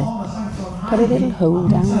 You could put a little hole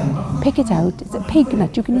down, pick it out. It's a pig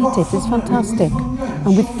nut. You can eat it. It's fantastic.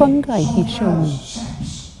 And with fungi, he'd show me.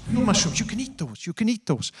 Mushrooms, you can eat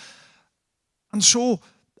those. And so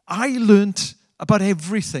I learnt about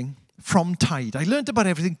everything from Tide. I learnt about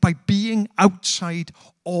everything by being outside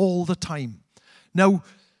all the time. Now,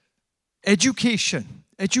 education,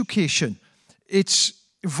 it's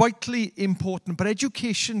vitally important, but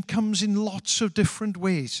education comes in lots of different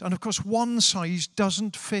ways. And of course, one size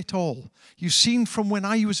doesn't fit all. You've seen from when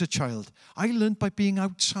I was a child, I learnt by being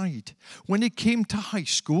outside. When it came to high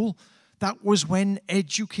school, that was when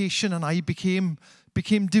education and I became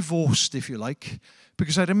divorced, if you like.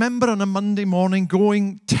 Because I remember on a Monday morning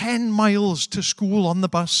going 10 miles to school on the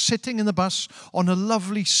bus, sitting in the bus on a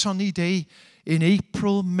lovely sunny day in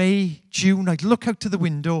April, May, June. I'd look out to the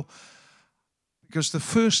window because the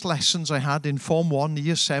first lessons I had in Form 1,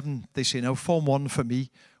 Year 7, they say now Form 1 for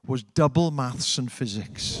me, was double maths and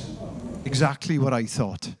physics. Exactly what I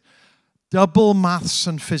thought. Double maths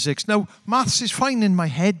and physics. Now, maths is fine in my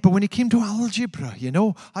head, but when it came to algebra,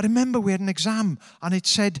 I remember we had an exam and it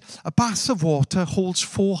said a bath of water holds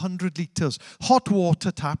 400 litres. Hot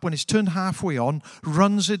water tap, when it's turned halfway on,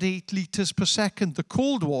 runs at 8 litres per second. The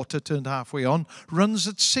cold water turned halfway on runs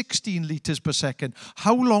at 16 litres per second.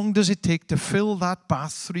 How long does it take to fill that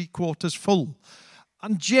bath 3/4 full?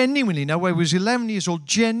 And genuinely, now I was 11 years old,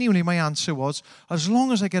 genuinely my answer was, as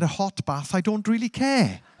long as I get a hot bath, I don't really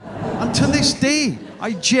care. And to this day,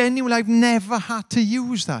 I've never had to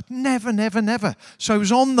use that. Never, never, never. So I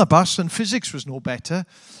was on the bus, and physics was no better.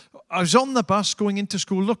 I was on the bus going into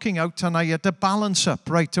school, looking out, and I had to balance up.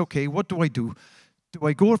 Right, okay, what do? Do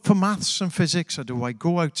I go for maths and physics, or do I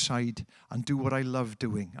go outside and do what I love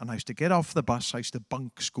doing? And I used to get off the bus, I used to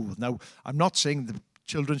bunk school. Now, I'm not saying the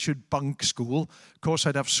children should bunk school. Of course,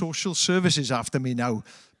 I'd have social services after me now.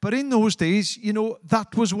 But in those days,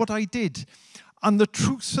 that was what I did. And the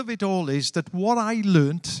truth of it all is that what I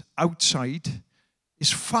learnt outside is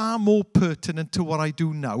far more pertinent to what I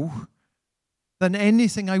do now than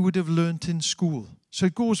anything I would have learnt in school. So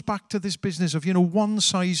it goes back to this business of, one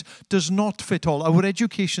size does not fit all. Our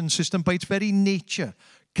education system, by its very nature,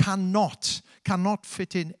 cannot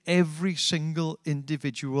fit in every single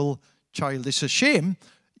individual child. It's a shame,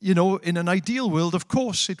 you know, in an ideal world, of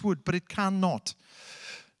course it would, but it cannot.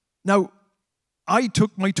 Now, I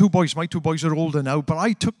took my two boys are older now, but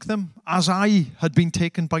I took them as I had been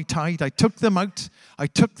taken by tide. I took them out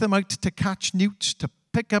to catch newts, to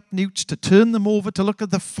pick up newts, to turn them over, to look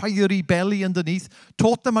at the fiery belly underneath,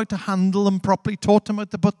 taught them how to handle them properly, taught them how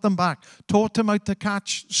to put them back, taught them how to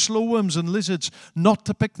catch slowworms and lizards, not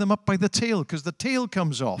to pick them up by the tail, because the tail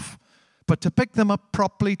comes off, but to pick them up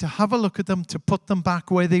properly, to have a look at them, to put them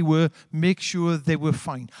back where they were, make sure they were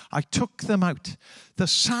fine. I took them out. The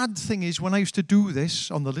sad thing is, when I used to do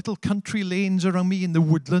this on the little country lanes around me in the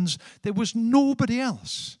woodlands, there was nobody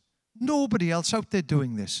else out there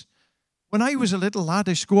doing this. When I was a little lad,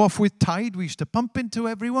 I used to go off with Tide. We used to bump into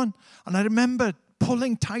everyone. And I remember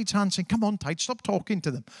pulling Tide's hand, saying, come on, Tide, stop talking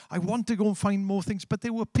to them. I want to go and find more things. But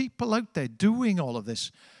there were people out there doing all of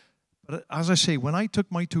this. But as I say, when I took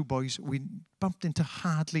my two boys, we bumped into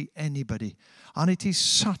hardly anybody. And it is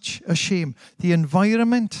such a shame. The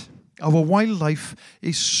environment, our wildlife,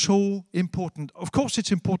 is so important. Of course,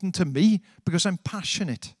 it's important to me because I'm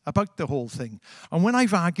passionate about the whole thing. And when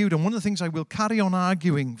I've argued, and one of the things I will carry on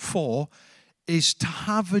arguing for, is to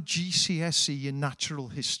have a GCSE in natural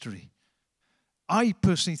history. I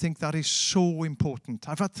personally think that is so important.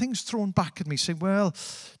 I've had things thrown back at me saying, well,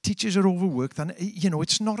 teachers are overworked, and you know,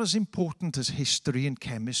 it's not as important as history and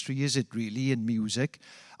chemistry, is it really, and music?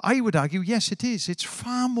 I would argue, yes, it is. It's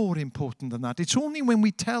far more important than that. It's only when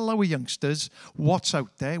we tell our youngsters what's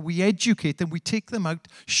out there, we educate them, we take them out,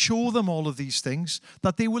 show them all of these things,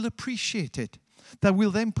 that they will appreciate it, that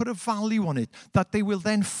we'll then put a value on it, that they will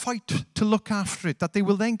then fight to look after it, that they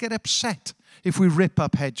will then get upset if we rip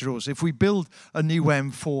up hedgerows, if we build a new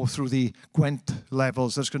M4 through the Gwent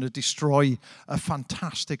levels that's going to destroy a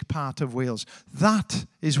fantastic part of Wales. That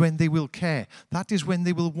is when they will care. That is when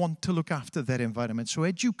they will want to look after their environment. So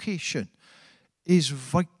education is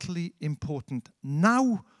vitally important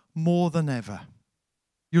now more than ever.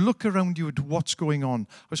 You look around you at what's going on.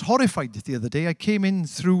 I was horrified the other day. I came in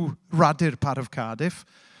through Radyr, part of Cardiff.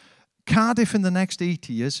 Cardiff in the next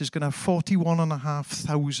 80 years is going to have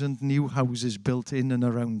 41,500 new houses built in and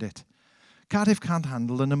around it. Cardiff can't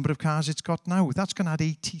handle the number of cars it's got now. That's going to add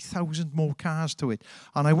 80,000 more cars to it.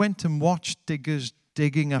 And I went and watched diggers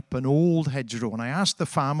digging up an old hedgerow. And I asked the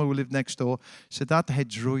farmer who lived next door, he said, that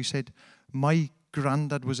hedgerow, he said, my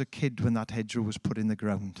granddad was a kid when that hedgerow was put in the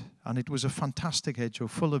ground. And it was a fantastic hedgerow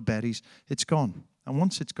full of berries. It's gone. And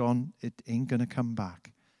once it's gone, it ain't going to come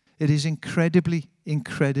back. It is incredibly,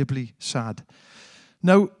 incredibly sad.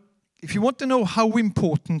 Now, if you want to know how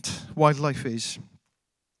important wildlife is,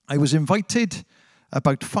 I was invited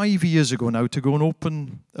about 5 years ago now to go and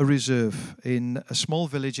open a reserve in a small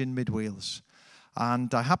village in mid-Wales.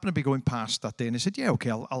 And I happened to be going past that day, and I said, yeah, okay,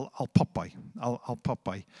 I'll pop by. I'll pop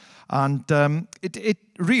by. And it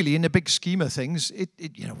really, in the big scheme of things, it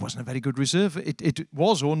wasn't a very good reserve. It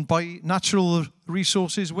was owned by Natural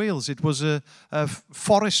Resources Wales. It was a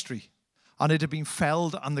forestry, and it had been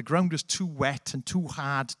felled, and the ground was too wet and too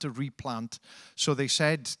hard to replant. So they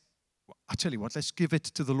said, I tell you what, let's give it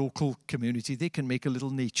to the local community. They can make a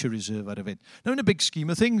little nature reserve out of it. Now, in the big scheme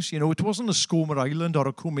of things, it wasn't a Scomer Island or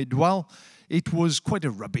a Comidwal. It was quite a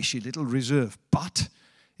rubbishy little reserve, but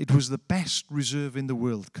it was the best reserve in the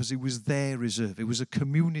world because it was their reserve. It was a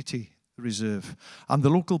community reserve. And the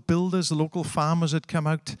local builders, the local farmers had come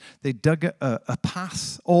out. They dug a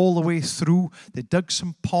path all the way through. They dug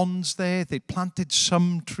some ponds there. They planted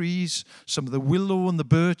some trees. Some of the willow and the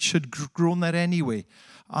birch had grown there anyway.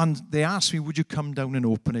 And they asked me, would you come down and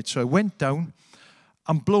open it? So I went down,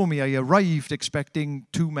 and blow me, I arrived expecting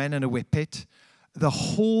 2 men and a whippet. The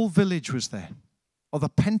whole village was there. Oedd y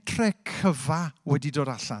pentre cyfa wedi dod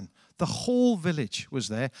allan. The whole village was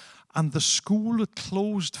there, and the school had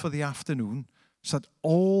closed for the afternoon so that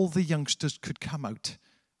all the youngsters could come out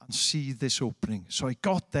and see this opening. So I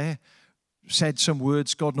got there, said some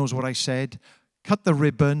words, God knows what I said, cut the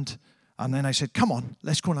ribbon, and then I said, come on,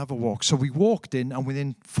 let's go and have a walk. So we walked in, and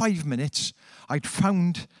within 5 minutes, I'd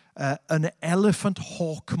found an elephant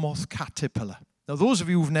hawk moth caterpillar. Now, those of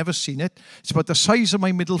you who've never seen it, it's about the size of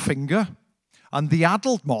my middle finger. And the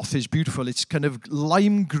adult moth is beautiful. It's kind of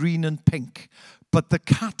lime green and pink. But the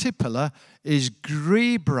caterpillar is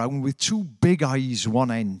grey-brown with 2 big eyes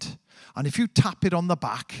one end. And if you tap it on the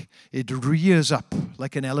back, it rears up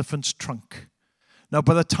like an elephant's trunk. Now,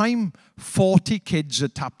 by the time 40 kids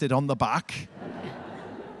had tapped it on the back,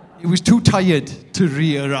 it was too tired to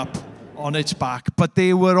rear up on its back, but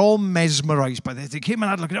they were all mesmerized by this. They came and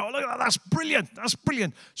had a look at it. Oh, look at that, that's brilliant, that's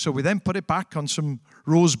brilliant. So we then put it back on some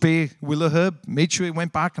rose bay willow herb, made sure it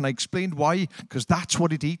went back, and I explained why, because that's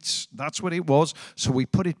what it eats, that's what it was. So we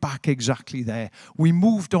put it back exactly there. We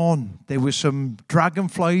moved on. There were some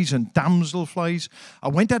dragonflies and damselflies. I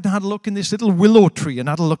went out and had a look in this little willow tree and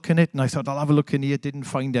had a look in it, and I thought, I'll have a look in here, didn't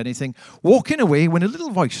find anything. Walking away when a little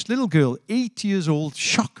voice, little girl, 8 years old,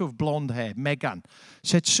 shock of blonde hair, Megan,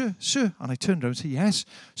 said, sir, and I turned around and said, yes,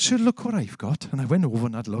 sir, look what I've got. And I went over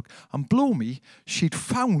and had a look, and blow me, she'd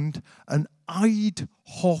found an eyed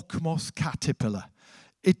hawkmoth caterpillar.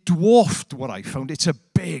 It dwarfed what I found. It's a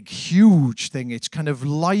big, huge thing. It's kind of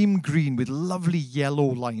lime green with lovely yellow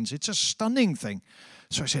lines. It's a stunning thing.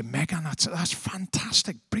 So I said, Megan, that's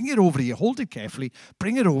fantastic. Bring it over here. Hold it carefully.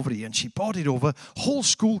 Bring it over here. And she brought it over. Whole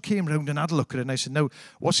school came round and had a look at it. And I said, no,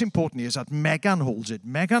 what's important is that Megan holds it.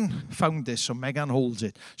 Megan found this, so Megan holds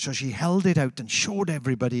it. So she held it out and showed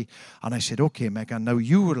everybody. And I said, okay, Megan, now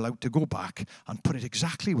you were allowed to go back and put it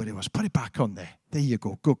exactly where it was. Put it back on there. There you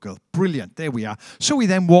go. Good girl. Brilliant. There we are. So we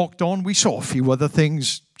then walked on. We saw a few other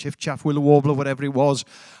things. Chiff, chaff, willow warbler, whatever it was.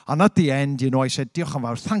 And at the end, I said, diolch yn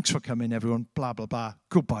fawr, thanks for coming, everyone, blah, blah, blah,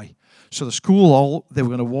 goodbye. So the school they were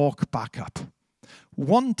going to walk back up.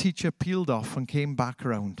 One teacher peeled off and came back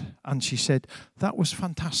around, and she said, that was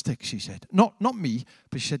fantastic, she said. Not me,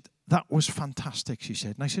 but she said, that was fantastic, she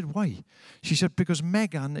said. And I said, why? She said, because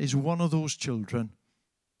Megan is one of those children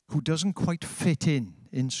who doesn't quite fit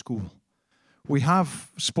in school. We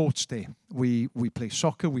have sports day. We play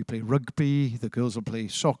soccer, we play rugby. The girls will play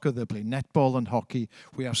soccer, they'll play netball and hockey.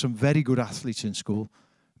 We have some very good athletes in school.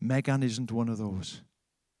 Megan isn't one of those.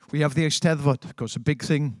 We have the Eisteddfod, of course, a big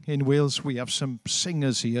thing in Wales. We have some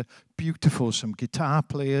singers here, beautiful, some guitar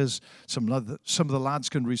players. Some of the lads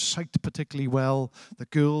can recite particularly well. The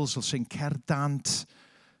girls will sing cerdant.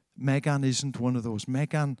 Megan isn't one of those.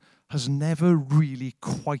 Megan has never really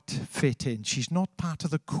quite fit in. She's not part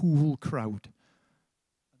of the cool crowd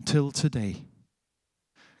until today.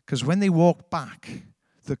 Because when they walked back,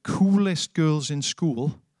 the coolest girls in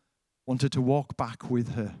school wanted to walk back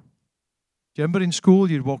with her. Do you remember in school,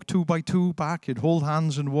 you'd walk 2 by 2 back, you'd hold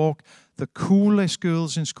hands and walk. The coolest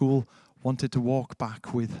girls in school wanted to walk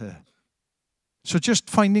back with her. So just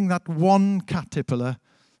finding that one caterpillar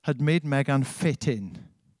had made Megan fit in.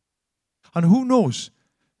 And who knows,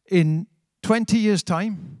 in 20 years'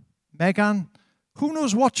 time, Megan, who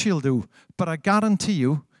knows what she'll do, but I guarantee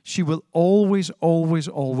you, she will always, always,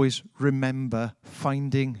 always remember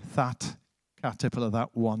finding that caterpillar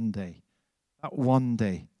that one day. That one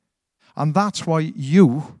day. And that's why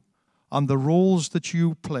you and the roles that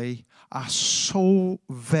you play are so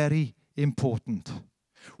very important.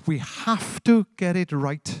 We have to get it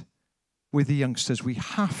right with the youngsters. We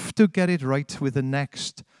have to get it right with the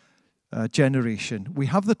next generation. We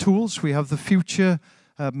have the tools. We have the Future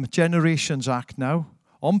Generations Act now.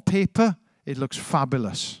 On paper, it looks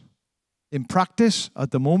fabulous. In practice,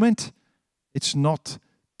 at the moment, it's not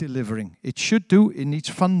delivering. It should do. It needs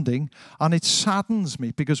funding. And it saddens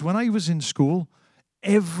me because when I was in school,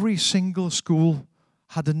 every single school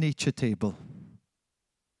had a nature table.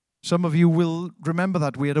 Some of you will remember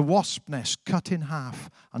that. We had a wasp nest cut in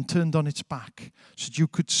half and turned on its back so that you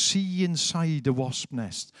could see inside a wasp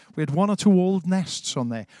nest. We had 1 or 2 old nests on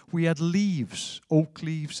there. We had leaves, oak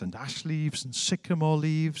leaves and ash leaves and sycamore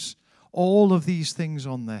leaves, all of these things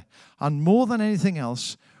on there. And more than anything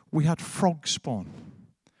else, we had frog spawn.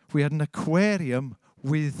 We had an aquarium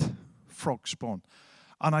with frog spawn.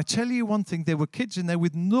 And I tell you one thing, there were kids in there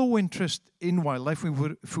with no interest in wildlife.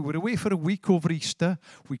 If we were away for a week over Easter,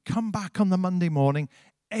 we'd come back on the Monday morning,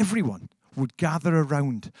 everyone would gather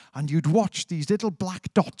around and you'd watch these little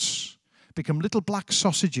black dots become little black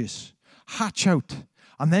sausages, hatch out,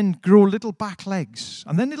 and then grow little back legs,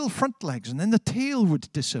 and then little front legs, and then the tail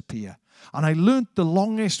would disappear. And I learnt the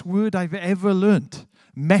longest word I've ever learnt,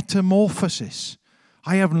 metamorphosis.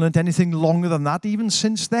 I haven't learnt anything longer than that even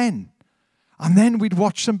since then. And then we'd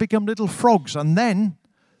watch them become little frogs. And then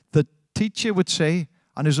the teacher would say,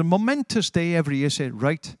 and it was a momentous day every year, say,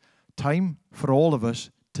 right, time for all of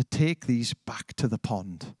us to take these back to the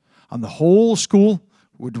pond. And the whole school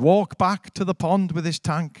would walk back to the pond with his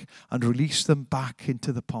tank and release them back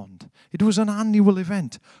into the pond. It was an annual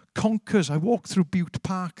event. Conkers, I walked through Butte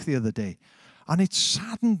Park the other day, and it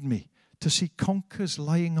saddened me to see conkers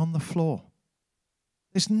lying on the floor.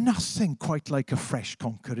 There's nothing quite like a fresh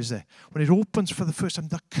conker, is there? When it opens for the first time,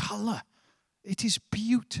 the colour, it is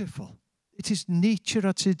beautiful. It is nature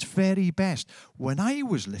at its very best. When I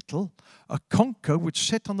was little, a conker would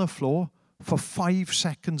sit on the floor for 5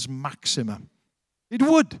 seconds maximum. It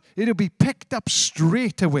would. It would be picked up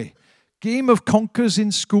straight away. Game of conkers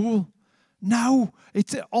in school. Now,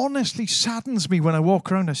 it honestly saddens me when I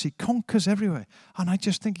walk around. I see conkers everywhere. And I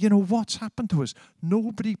just think, you know, what's happened to us?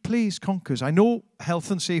 Nobody plays conkers. I know health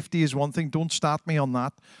and safety is one thing. Don't start me on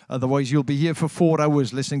that. Otherwise, you'll be here for 4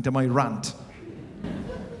 hours listening to my rant.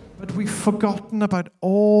 But we've forgotten about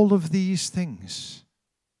all of these things.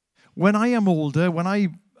 When I am older, when I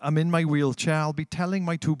am in my wheelchair, I'll be telling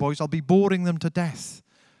my 2 boys, I'll be boring them to death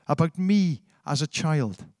about me as a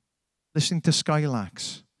child, listening to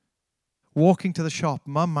Skylarks. Walking to the shop,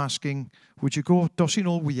 mum asking, would you go,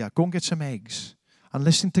 Broffesiynol CGA, go and get some eggs, and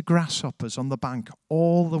listening to grasshoppers on the bank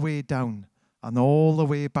all the way down and all the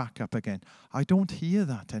way back up again. I don't hear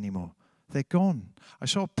that anymore. They're gone. I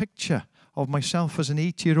saw a picture of myself as an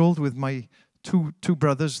 8-year-old with my two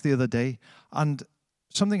brothers the other day, and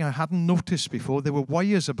something I hadn't noticed before, there were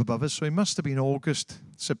wires up above us, so it must have been August,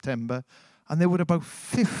 September, and there were about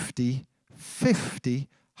 50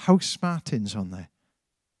 house martins on there.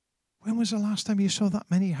 When was the last time you saw that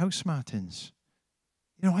many house martins?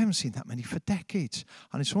 You know, I haven't seen that many for decades.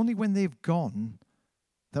 And it's only when they've gone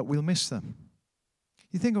that we'll miss them.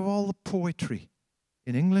 You think of all the poetry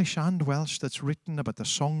in English and Welsh that's written about the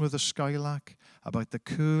song of the skylark, about the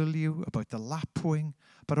curlew, about the lapwing,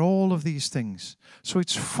 about all of these things. So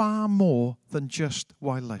it's far more than just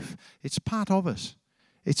wildlife. It's part of us.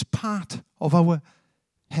 It's part of our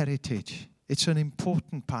heritage. It's an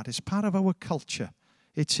important part. It's part of our culture.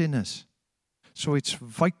 It's in us. So it's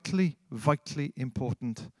vitally, vitally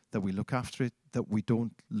important that we look after it, that we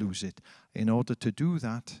don't lose it. In order to do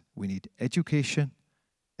that, we need education,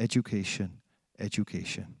 education,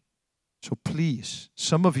 education. So please,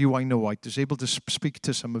 some of you I know, I was able to speak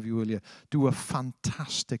to some of you earlier, do a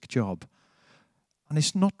fantastic job. And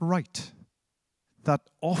it's not right that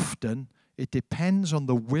often it depends on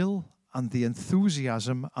the will and the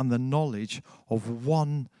enthusiasm and the knowledge of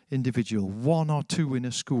one individual, 1 or 2 in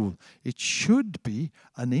a school. It should be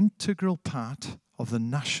an integral part of the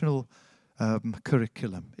national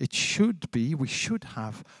curriculum. It should be, we should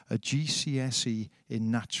have a GCSE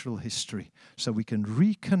in natural history so we can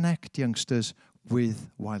reconnect youngsters with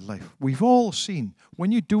wildlife. We've all seen,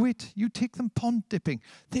 when you do it, you take them pond dipping.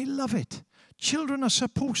 They love it. Children are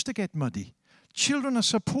supposed to get muddy. Children are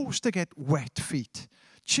supposed to get wet feet.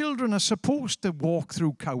 Children are supposed to walk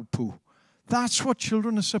through cow poo. That's what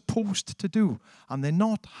children are supposed to do. And they're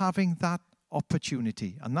not having that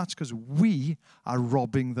opportunity. And that's because we are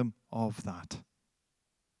robbing them of that.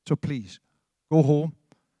 So please, go home.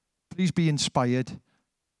 Please be inspired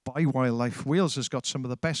by wildlife. Wales has got some of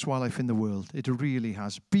the best wildlife in the world. It really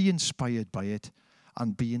has. Be inspired by it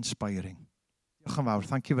and be inspiring. Diolch yn fawr.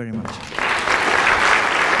 Thank you very much.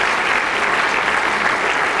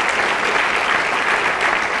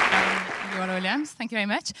 Williams, thank you very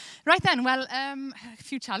much. Right then, well, a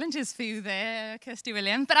few challenges for you there, Kirsty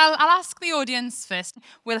Williams, but I'll ask the audience first.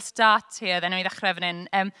 We'll start here, then we ddechrau fan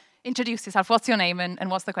hyn. Introduce yourself. What's your name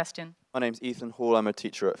and what's the question? My name's Ethan Hall. I'm a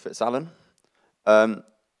teacher at Fitzallen. I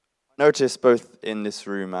noticed both in this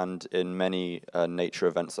room and in many nature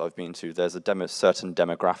events that I've been to, there's a certain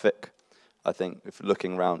demographic. I think if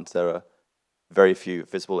looking around, there are very few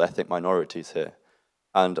visible ethnic minorities here.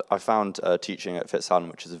 And I found teaching at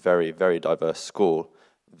Fitzallen, which is a very, very diverse school,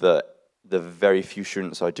 that the very few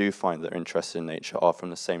students I do find that are interested in nature are from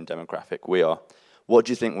the same demographic we are. What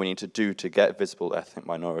do you think we need to do to get visible ethnic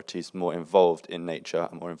minorities more involved in nature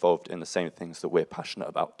and more involved in the same things that we're passionate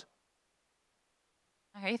about?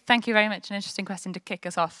 Okay, thank you very much. An interesting question to kick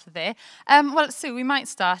us off there. Well, Sue, we might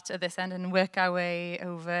start at this end and work our way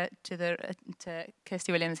over to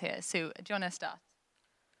Kirsty Williams here. Sue, do you want to start?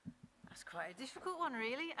 That's quite a difficult one,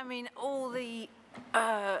 really. I mean, all the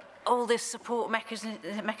support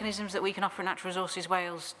mechanisms that we can offer in Natural Resources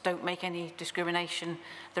Wales don't make any discrimination.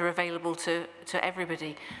 They're available to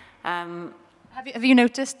everybody. Have you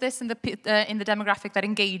noticed this in the demographic that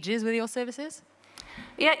engages with your services?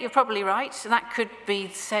 Yeah, you're probably right. That could be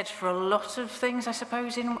said for a lot of things, I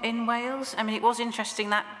suppose, in Wales. I mean, it was interesting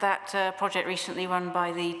that project recently run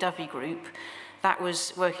by the Dovey Group. That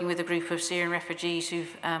was working with a group of Syrian refugees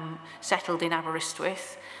who've settled in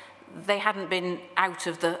Aberystwyth. They hadn't been out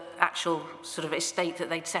of the actual sort of estate that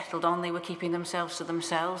they'd settled on. They were keeping themselves to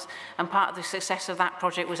themselves. And part of the success of that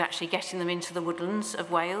project was actually getting them into the woodlands of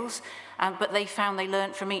Wales. But they found they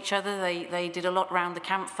learnt from each other. They did a lot around the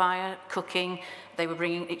campfire, cooking. They were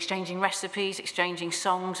exchanging recipes, exchanging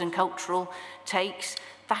songs and cultural takes.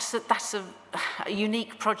 That's a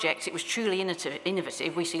unique project. It was truly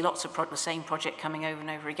innovative. We see lots of the same project coming over and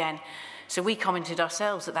over again. So we commented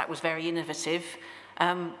ourselves that was very innovative.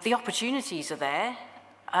 The opportunities are there.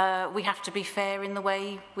 we have to be fair in the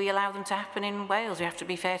way we allow them to happen in Wales. We have to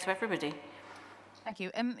be fair to everybody. Thank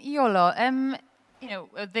you. Iolo, you know,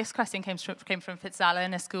 this question came from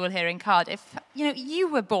Fitzalan, a school here in Cardiff. You know, you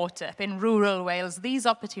were brought up in rural Wales. These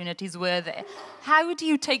opportunities were there. How do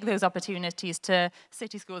you take those opportunities to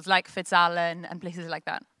city schools like Fitzalan and places like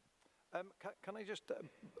that? Can I just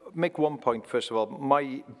make one point, first of all?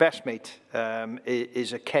 My best mate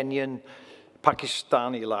is a Kenyan,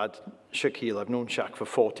 Pakistani lad, Shakil. I've known Shaq for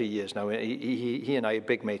 40 years now. He and I are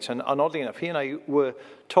big mates. And oddly enough, he and I were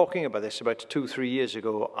talking about this about 2-3 years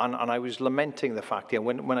ago, and I was lamenting the fact, you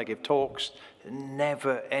know, when I give talks,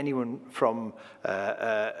 never anyone from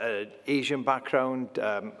Asian background,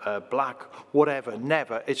 black, whatever,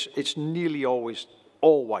 never. It's nearly always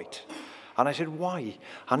all white. And I said, why?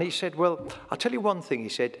 And he said, well, I'll tell you one thing. He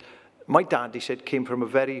said, my dad, he said, came from a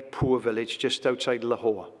very poor village just outside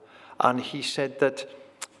Lahore. And he said that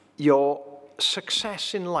your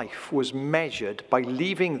success in life was measured by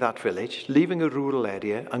leaving that village, leaving a rural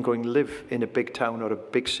area, and going live in a big town or a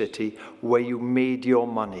big city where you made your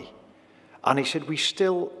money. And he said, we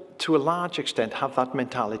still, to a large extent, have that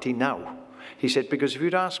mentality now. He said, because if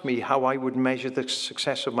you'd ask me how I would measure the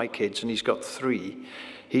success of my kids, and he's got 3,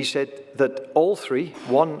 he said that all 3,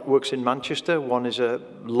 one works in Manchester, one is a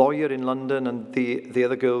lawyer in London, and the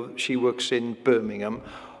other girl, she works in Birmingham.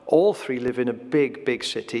 All 3 live in a big, big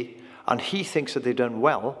city, and he thinks that they've done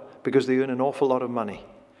well because they earn an awful lot of money.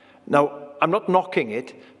 Now, I'm not knocking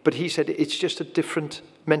it, but he said it's just a different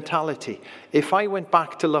mentality. If I went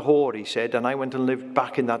back to Lahore, he said, and I went and lived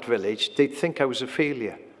back in that village, they'd think I was a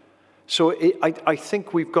failure. So I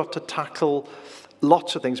think we've got to tackle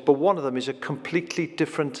lots of things, but one of them is a completely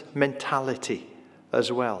different mentality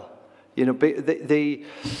as well. You know,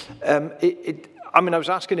 I mean, I was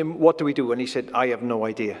asking him, what do we do? And he said, I have no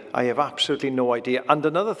idea. I have absolutely no idea. And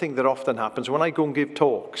another thing that often happens, when I go and give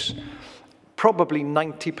talks, probably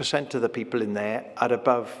 90% of the people in there are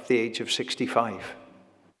above the age of 65.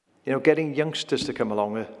 You know, getting youngsters to come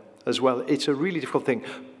along as well, it's a really difficult thing.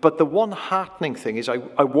 But the one heartening thing is I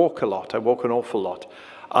walk a lot. I walk an awful lot.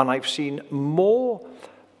 And I've seen more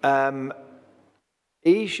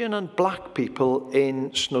Asian and black people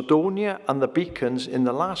in Snowdonia and the Beacons in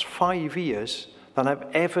the last 5 years than I've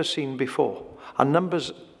ever seen before. And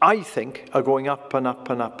numbers, I think, are going up and up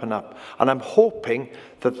and up and up. And I'm hoping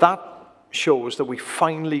that that shows that we're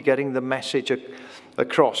finally getting the message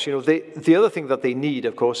across. You know, the other thing that they need,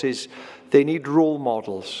 of course, is they need role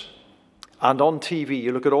models. And on TV,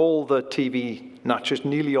 you look at all the TV natures,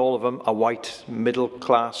 nearly all of them are white, middle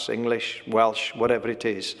class, English, Welsh, whatever it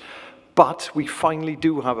is. But we finally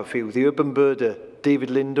do have a few. The urban birder, David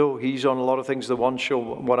Lindo, he's on a lot of things, the One Show,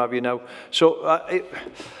 what have you now. So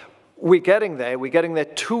we're getting there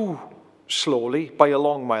too slowly by a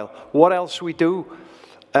long mile. What else we do?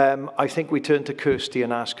 I think we turn to Kirsty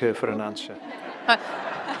and ask her for an answer.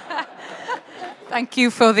 Thank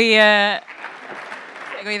you for the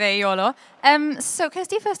segue there, Iolo. So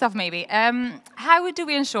Kirsty, first off maybe, how do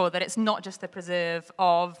we ensure that it's not just the preserve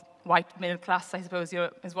of white middle class, I suppose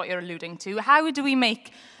is what you're alluding to? How do we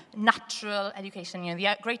make natural education, you know,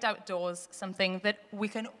 the great outdoors, something that we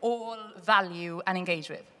can all value and engage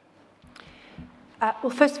with?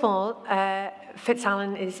 Well, first of all,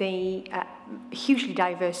 Fitzalan is a hugely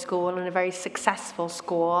diverse school and a very successful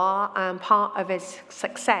school, and part of its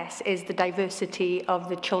success is the diversity of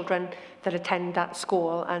the children that attend that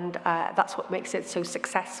school, and that's what makes it so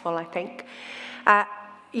successful, I think.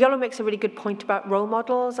 Iolo makes a really good point about role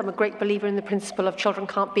models. I'm a great believer in the principle of children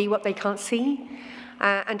can't be what they can't see.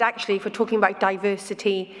 And actually, if we're talking about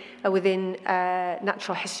diversity within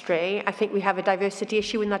natural history, I think we have a diversity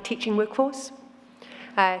issue in our teaching workforce.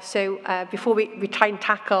 So before we try and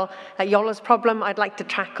tackle Iolo's problem, I'd like to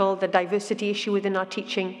tackle the diversity issue within our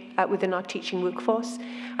teaching workforce.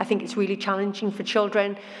 I think it's really challenging for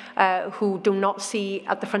children who do not see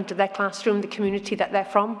at the front of their classroom the community that they're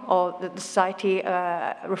from or the society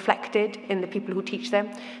reflected in the people who teach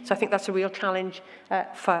them. So I think that's a real challenge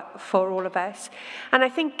for all of us. And I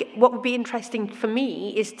think what would be interesting for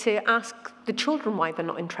me is to ask the children why they're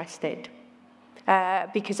not interested.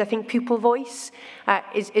 Because I think pupil voice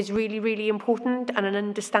is really, really important, and an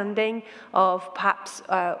understanding of perhaps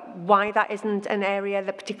why that isn't an area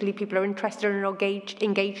that particularly people are interested in or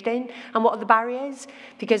engaged in, and what are the barriers.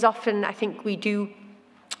 Because often I think we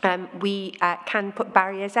can put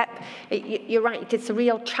barriers up. You're right, it's a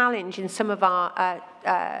real challenge in some of our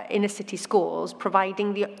inner city schools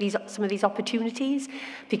providing some of these opportunities,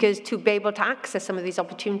 because to be able to access some of these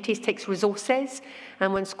opportunities takes resources,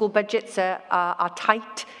 and when school budgets are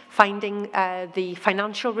tight, finding the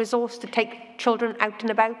financial resource to take children out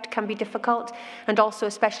and about can be difficult. And also,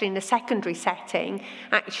 especially in a secondary setting,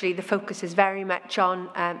 actually the focus is very much on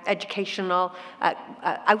educational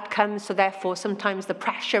outcomes, so therefore sometimes the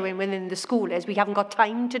pressure within the school is we haven't got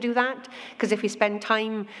time to do that, because if we spend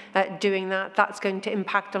time doing that, that's going to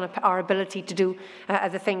impact on our ability to do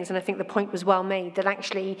other things. And I think the point was well made that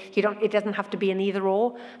actually it doesn't have to be an either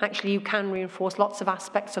or. Actually, you can reinforce lots of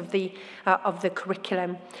aspects of the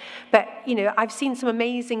curriculum. But I've seen some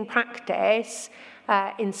amazing practice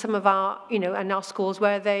in some of our in our schools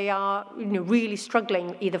where they are really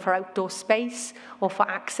struggling either for outdoor space or for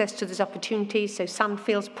access to those opportunities. So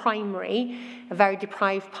Sandfields Primary, a very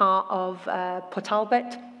deprived part of Port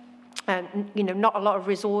Talbot, not a lot of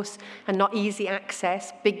resource and not easy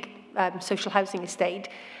access, big social housing estate.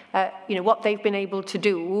 What they've been able to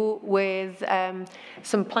do with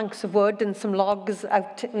some planks of wood and some logs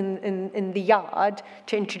out in the yard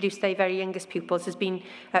to introduce their very youngest pupils has been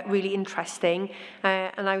really interesting.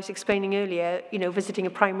 And I was explaining earlier, visiting a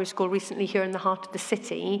primary school recently here in the heart of the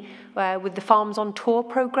city with the Farms on Tour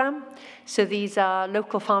programme. So these are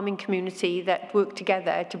local farming community that work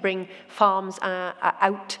together to bring farms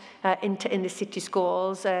out into inner city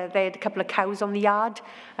schools. They had a couple of cows on the yard,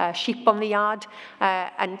 sheep on the yard,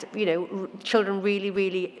 and children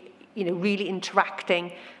really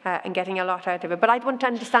interacting and getting a lot out of it. But I'd want to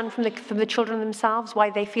understand from the children themselves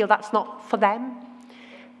why they feel that's not for them.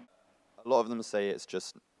 A lot of them say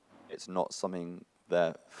it's not something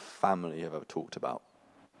their family have ever talked about.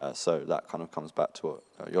 So that kind of comes back to what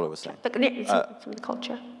Iolo was saying. It's some of the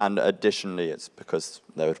culture. And additionally, it's because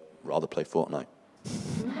they would rather play Fortnite.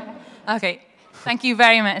 Okay. Thank you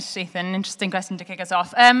very much, Ethan. Interesting question to kick us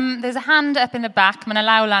off. There's a hand up in the back. Mae'n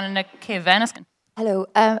law lan yn y cyfen. Hello,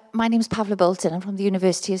 my name's Pavla Bolton. I'm from the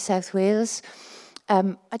University of South Wales.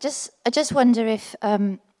 I just wonder if,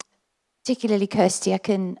 particularly Kirsty, I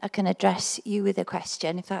can address you with a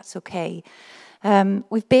question, if that's okay.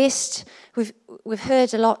 We've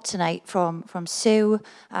heard a lot tonight from Sue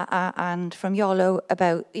and from Iolo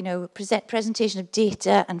about presentation of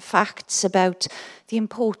data and facts about the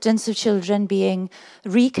importance of children being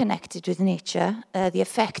reconnected with nature, the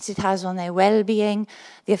effects it has on their well-being,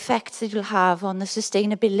 the effects it will have on the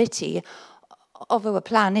sustainability of our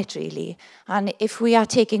planet, really. And if we are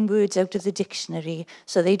taking words out of the dictionary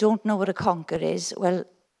so they don't know what a conker is, well,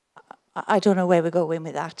 I don't know where we're going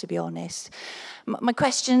with that, to be honest. My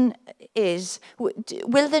question is,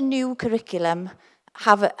 will the new curriculum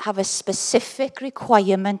have a specific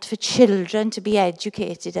requirement for children to be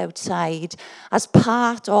educated outside as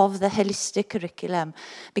part of the holistic curriculum?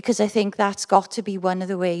 Because I think that's got to be one of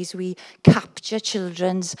the ways we capture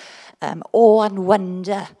children's awe and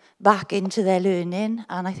wonder back into their learning,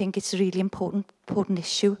 and I think it's a really important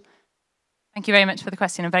issue. Thank you very much for the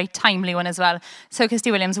question, a very timely one as well. So,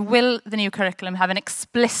 Kirsty Williams, will the new curriculum have an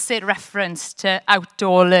explicit reference to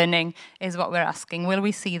outdoor learning, is what we're asking. Will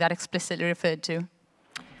we see that explicitly referred to?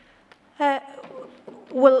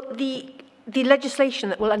 Well, the legislation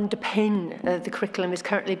that will underpin the curriculum is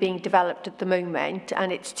currently being developed at the moment,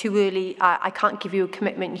 and it's too early. I can't give you a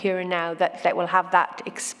commitment here and now that will have that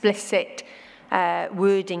explicit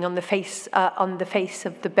wording on the face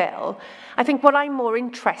of the bill. I think what I'm more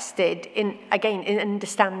interested in, again, in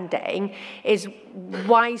understanding is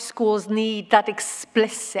why schools need that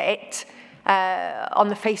explicit on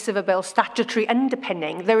the face of a bill statutory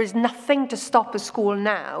underpinning. There is nothing to stop a school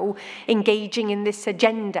now engaging in this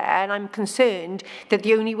agenda, and I'm concerned that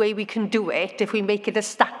the only way we can do it if we make it a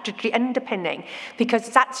statutory underpinning, because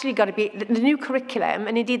it's actually got to be the new curriculum,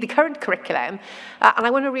 and indeed the current curriculum. And I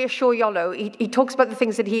want to reassure Iolo, he talks about the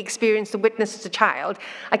things that he experienced and witnessed as a child.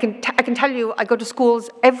 I can tell you, I go to schools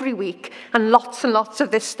every week, and lots of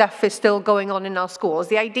this stuff is still going on in our schools.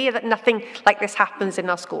 The idea that nothing like this happens in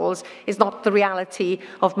our schools is not the reality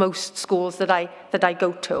of most schools that I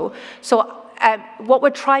go to. So what we're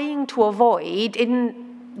trying to avoid in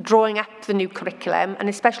drawing up the new curriculum, and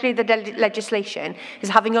especially the legislation, is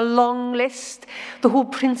having a long list. The whole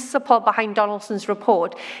principle behind Donaldson's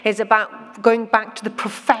report is about going back to the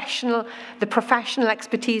professional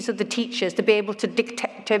expertise of the teachers to be able to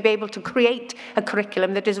dictate, to be able to create a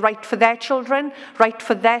curriculum that is right for their children, right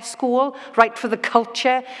for their school, right for the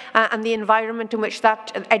culture and the environment in which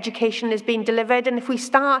that education is being delivered. And if we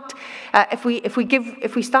start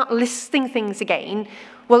listing things again,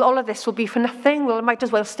 well, all of this will be for nothing. Well, I might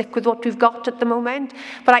as well stick with what we've got at the moment.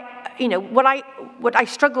 But what I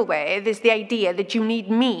struggle with is the idea that you need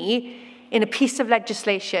me in a piece of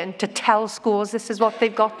legislation to tell schools this is what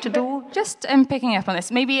they've got to do. Just picking up on this,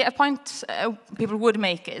 maybe a point people would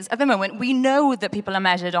make is, at the moment, we know that people are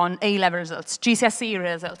measured on A-level results, GCSE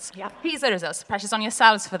results, PISA results, pressures on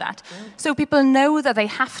yourselves for that. So people know that they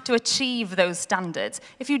have to achieve those standards.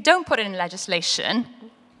 If you don't put it in legislation,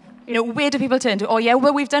 you know, where do people turn to? Oh, yeah,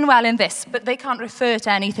 well, we've done well in this, but they can't refer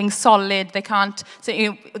to anything solid. They can't, so,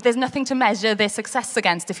 you know, there's nothing to measure their success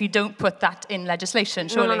against if you don't put that in legislation,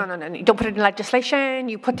 surely. No. You don't put it in legislation,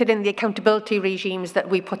 you put it in the accountability regimes that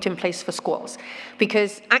we put in place for schools.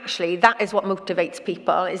 Because actually, that is what motivates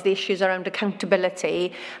people, is the issues around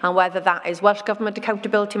accountability, and whether that is Welsh Government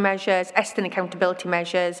accountability measures, Estyn accountability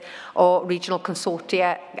measures, or regional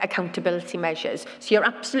consortia accountability measures. So you're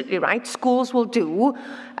absolutely right, schools will do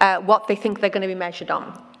what they think they're going to be measured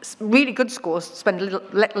on. Really good schools spend a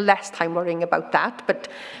little less time worrying about that, but,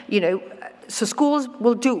 you know, so schools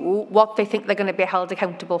will do what they think they're going to be held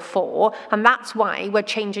accountable for, and that's why we're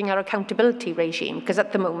changing our accountability regime, because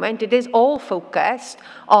at the moment it is all focused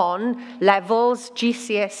on levels,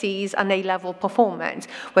 GCSEs and A-level performance.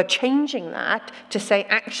 We're changing that to say,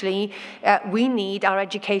 actually, we need our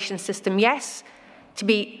education system, yes, to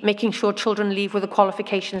be making sure children leave with the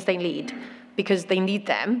qualifications they need, because they need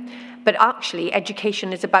them. But actually,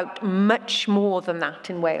 education is about much more than that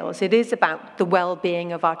in Wales. It is about the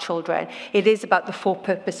well-being of our children. It is about the four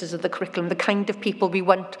purposes of the curriculum, the kind of people we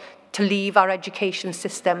want to leave our education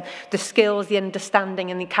system, the skills, the understanding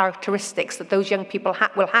and the characteristics that those young people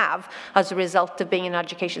will have as a result of being in an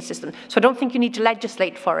education system. So I don't think you need to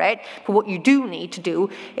legislate for it, but what you do need to do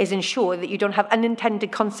is ensure that you don't have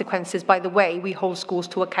unintended consequences by the way we hold schools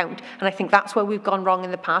to account. And I think that's where we've gone wrong in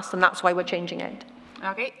the past, and that's why we're changing it.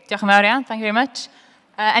 Okay, diolch yn fawr iawn. Thank you very much.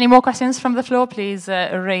 Any more questions from the floor? Please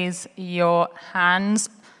raise your hands.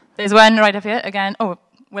 There's one right up here again. Oh,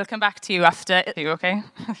 we'll come back to you after. Are you okay?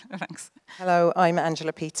 Thanks. Hello, I'm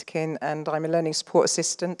Angela Peterkin and I'm a learning support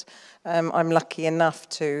assistant. I'm lucky enough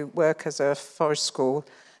to work as a forest school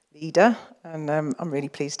leader, and I'm really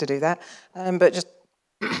pleased to do that. But just,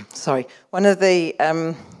 sorry, one of the,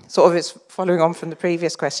 sort of it's following on from the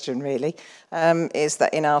previous question really, is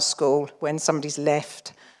that in our school, when somebody's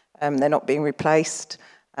left, they're not being replaced,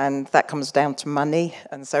 and that comes down to money,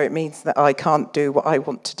 and so it means that I can't do what I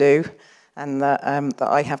want to do, and that, that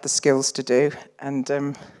I have the skills to do, and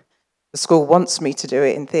the school wants me to do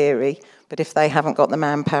it in theory, but if they haven't got the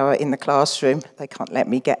manpower in the classroom, they can't let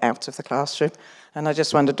me get out of the classroom. And I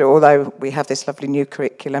just wondered, although we have this lovely new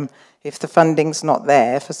curriculum, if the funding's not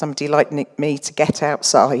there for somebody like me to get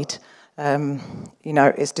outside, you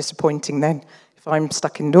know, it's disappointing then if I'm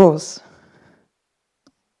stuck indoors.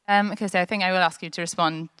 Kirsty, I think I will ask you to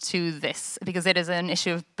respond to this, because it is an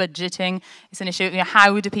issue of budgeting. It's an issue, you know,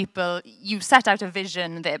 how do people, you set out a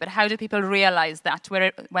vision there, but how do people realise that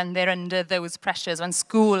when they're under those pressures, when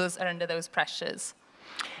schools are under those pressures?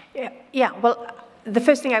 Yeah, well, the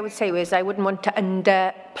first thing I would say is I wouldn't want to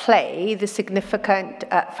underplay the significant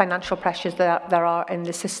financial pressures that there are in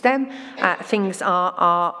the system. Things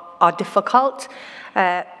are difficult,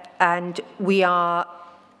 and we are,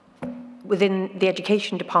 within the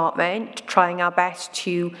education department, trying our best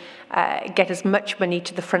to get as much money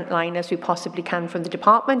to the front line as we possibly can from the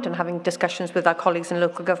department, and having discussions with our colleagues in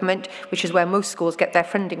local government, which is where most schools get their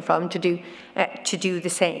funding from, to do the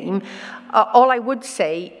same. All I would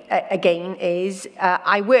say again is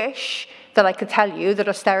I wish that I could tell you that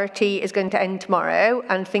austerity is going to end tomorrow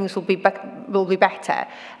and things will be better.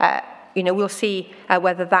 You know, we'll see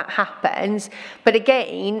whether that happens. But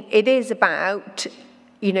again, it is about,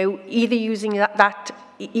 you know, either using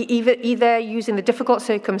either using the difficult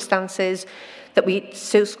circumstances that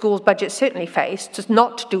schools' budgets certainly face, just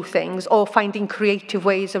not to do things, or finding creative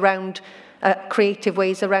ways around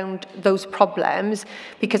those problems.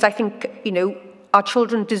 Because I think, you know, our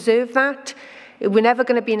children deserve that. We're never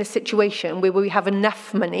going to be in a situation where we have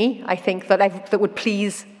enough money, I think, that would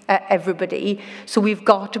please everybody. So we've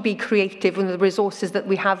got to be creative with the resources that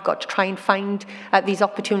we have got to try and find these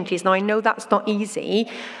opportunities. Now, I know that's not easy,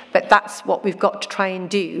 but that's what we've got to try and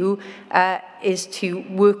do, is to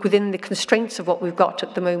work within the constraints of what we've got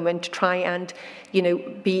at the moment to try and, you know,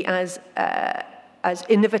 be as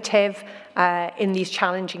innovative in these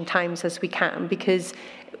challenging times as we can, because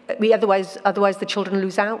otherwise the children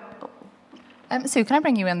lose out. Sue, can I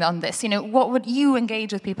bring you in on this? You know, what would you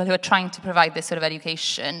engage with people who are trying to provide this sort of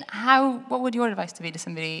education? What would your advice be to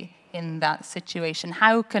somebody in that situation?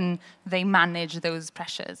 How can they manage those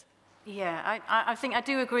pressures? Yeah, I think I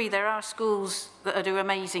do agree. There are schools that do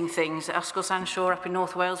amazing things. Ysgol Sanshore up in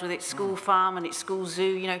North Wales with its school farm and its school zoo.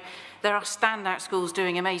 You know, there are standout schools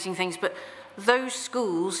doing amazing things. But those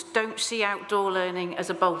schools don't see outdoor learning as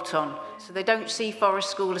a bolt-on. So they don't see forest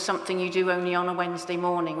school as something you do only on a Wednesday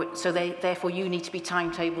morning, so therefore you need to be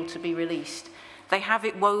timetabled to be released. They have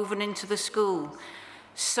it woven into the school.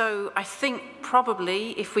 So I think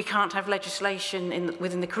probably if we can't have legislation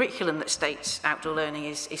within the curriculum that states outdoor learning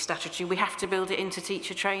is statutory, we have to build it into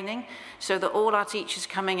teacher training so that all our teachers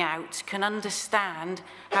coming out can understand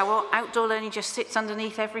how outdoor learning just sits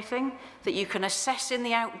underneath everything, that you can assess in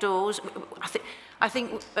the outdoors. I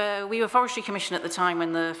think we were Forestry Commission at the time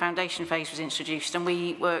when the foundation phase was introduced, and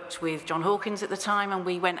we worked with John Hawkins at the time, and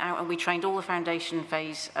we went out and we trained all the foundation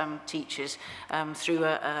phase teachers through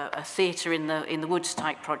a theatre in the woods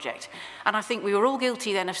type project. And I think we were all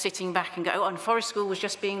guilty then of sitting back and go, oh, and Forest School was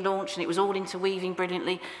just being launched and it was all interweaving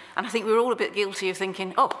brilliantly. And I think we were all a bit guilty of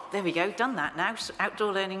thinking, oh, there we go, done that now,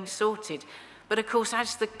 outdoor learning sorted. But of course,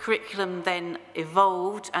 as the curriculum then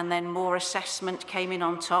evolved and then more assessment came in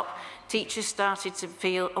on top, teachers started to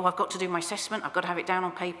feel, oh, I've got to do my assessment, I've got to have it down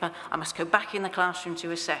on paper, I must go back in the classroom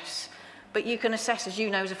to assess. But you can assess, as you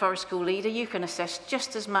know as a forest school leader, you can assess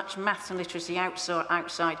just as much maths and literacy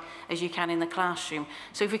outside as you can in the classroom.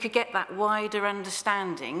 So if we could get that wider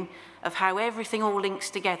understanding of how everything all links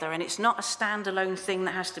together, and it's not a standalone thing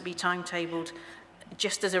that has to be timetabled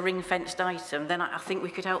just as a ring-fenced item, then I think we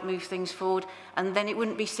could help move things forward, and then it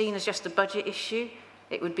wouldn't be seen as just a budget issue.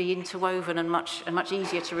 It would be interwoven and much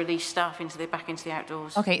easier to release staff back into the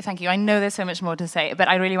outdoors. Okay, thank you. I know there's so much more to say, but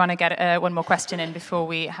I really want to get one more question in before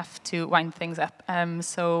we have to wind things up.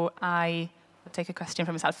 So I will take a question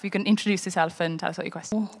from myself. If you can introduce yourself and tell us what your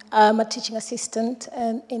question is. I'm a teaching assistant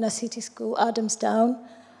in a city school, Adamsdown.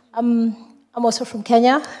 I'm also from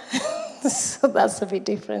Kenya, so that's a bit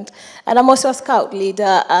different. And I'm also a scout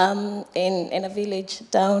leader in a village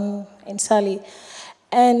down in Surrey.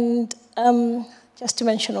 And just to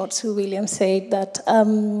mention what Sue Williams said, that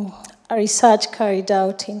a research carried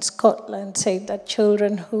out in Scotland said that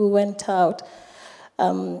children who went out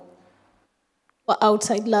were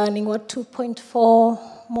outside learning were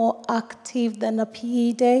 2.4 more active than a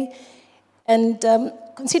PE day. And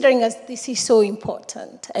considering as this is so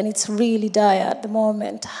important and it's really dire at the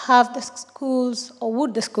moment, have the schools or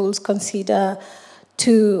would the schools consider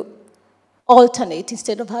to alternate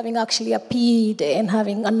instead of having actually a PE day and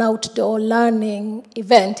having an outdoor learning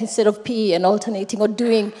event instead of PE and alternating, or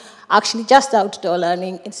doing actually just outdoor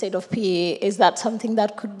learning instead of PE? Is that something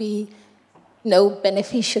that could be,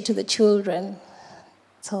 beneficial to the children?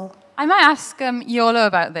 So I might ask Iolo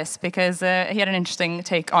about this because he had an interesting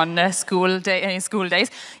take on school days.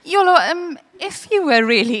 Iolo, if you were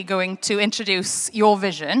really going to introduce your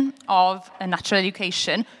vision of a natural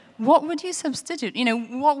education, what would you substitute?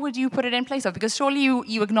 What would you put it in place of? Because surely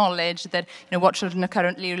you acknowledge that what children are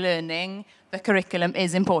currently learning, the curriculum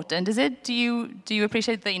is important. Is it? Do you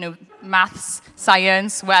appreciate that maths,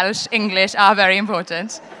 science, Welsh, English are very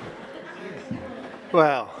important?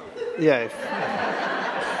 Well, yeah.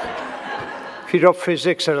 If you drop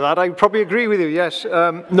physics out of that, I would probably agree with you, yes.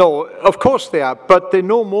 No, of course they are, but they're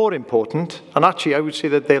no more important. And actually, I would say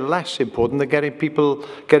that they're less important than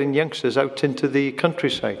getting youngsters out into the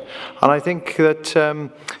countryside. And I think that,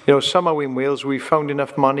 somehow in Wales, we found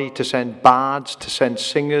enough money to send bards, to send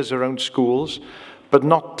singers around schools, but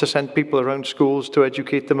not to send people around schools to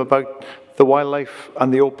educate them about the wildlife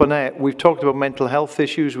and the open air. We've talked about mental health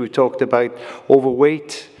issues, we've talked about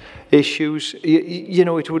overweight issues.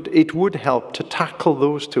 It would help to tackle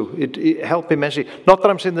those two. It help immensely. Not that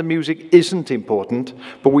I'm saying the music isn't important,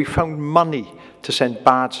 but we found money to send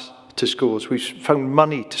bards to schools. We found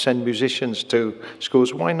money to send musicians to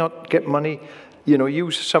schools. Why not get money,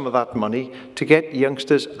 use some of that money to get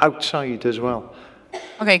youngsters outside as well?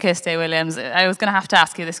 Okay, Kirsty Williams, I was going to have to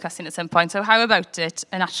ask you this question at some point. So how about it,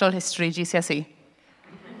 a natural history GCSE?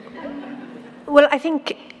 Well, I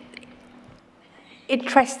think,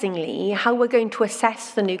 interestingly, how we're going to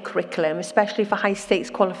assess the new curriculum, especially for high-stakes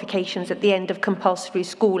qualifications at the end of compulsory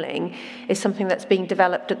schooling, is something that's being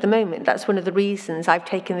developed at the moment. That's one of the reasons I've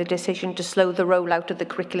taken the decision to slow the rollout of the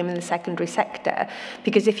curriculum in the secondary sector,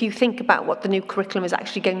 because if you think about what the new curriculum is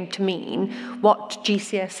actually going to mean, what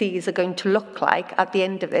GCSEs are going to look like at the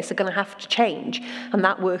end of this are going to have to change, and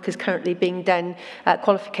that work is currently being done.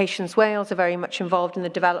 Qualifications Wales are very much involved in the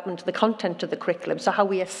development of the content of the curriculum, so how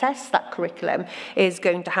we assess that curriculum is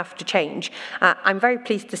going to have to change. I'm very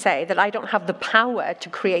pleased to say that I don't have the power to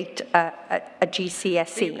create a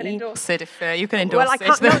GCSE. You can endorse it if you can endorse it.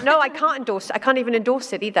 I can't endorse it. I can't even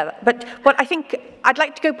endorse it either. But what I think, I'd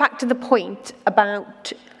like to go back to the point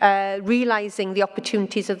about realising the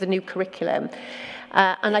opportunities of the new curriculum.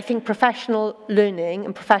 And I think professional learning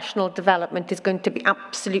and professional development is going to be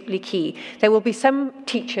absolutely key. There will be some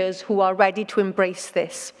teachers who are ready to embrace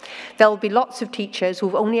this. There will be lots of teachers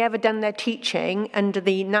who've only ever done their teaching under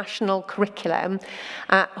the national curriculum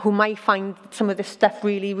who might find some of this stuff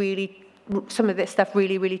really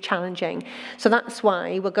challenging. So that's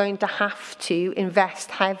why we're going to have to invest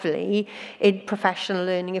heavily in professional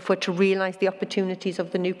learning if we're to realise the opportunities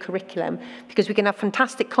of the new curriculum. Because we can have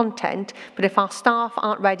fantastic content, but if our staff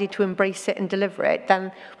aren't ready to embrace it and deliver it,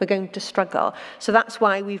 then we're going to struggle. So that's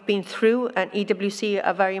why we've been through an EWC,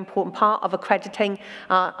 a very important part of accrediting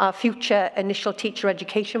our future initial teacher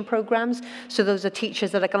education programmes. So those are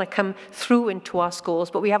teachers that are going to come through into our schools,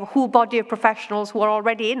 but we have a whole body of professionals who are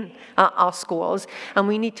already in our schools, and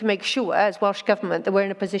we need to make sure as Welsh Government that we're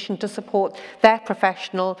in a position to support their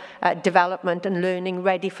professional development and learning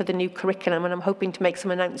ready for the new curriculum, and I'm hoping to make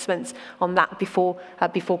some announcements on that before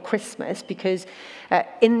Christmas, because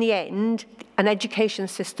in the end an education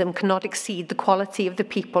system cannot exceed the quality of the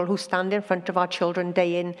people who stand in front of our children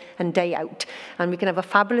day in and day out. And we can have a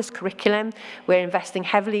fabulous curriculum, we're investing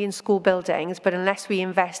heavily in school buildings, but unless we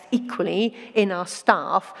invest equally in our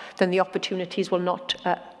staff, then the opportunities will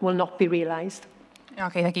not be realised.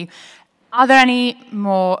 Okay, thank you. Are there any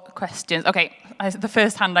more questions? Okay, the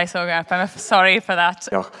first hand I saw go up, I'm sorry for that.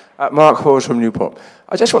 Mark Hawes from Newport.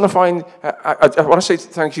 I just want to I want to say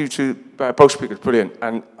thank you to both speakers, brilliant,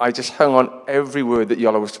 and I just hung on every word that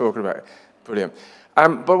Iolo was talking about, brilliant.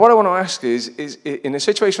 But what I want to ask is in a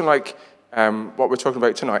situation like what we're talking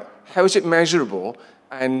about tonight, how is it measurable,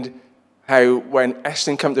 and how when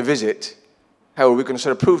Estyn come to visit, how are we going to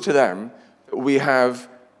sort of prove to them that we have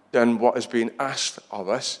done what has been asked of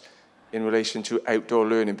us in relation to outdoor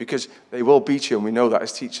learning, because they will beat you, and we know that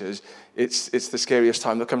as teachers. It's the scariest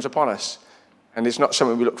time that comes upon us, and it's not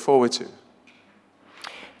something we look forward to.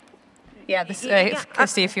 Yeah,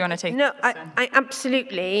 Kirsty, if you want to take no, I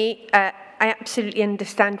absolutely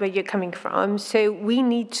understand where you're coming from. So we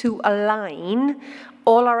need to align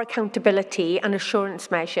all our accountability and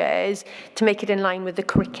assurance measures to make it in line with the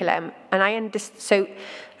curriculum. And I understand. So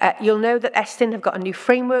you'll know that Estyn have got a new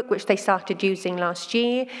framework which they started using last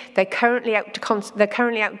year. They're currently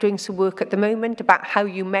out doing some work at the moment about how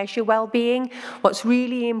you measure well-being. What's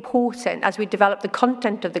really important as we develop the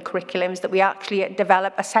content of the curriculum is that we actually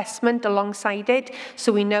develop assessment alongside it,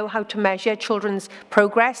 so we know how to measure children's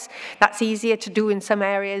progress. That's easier to do in some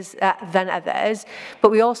areas than others. But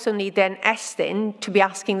we also need then Estyn to be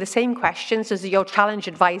asking the same questions as your challenge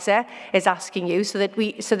advisor is asking you, so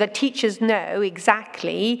that teachers know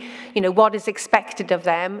exactly, what is expected of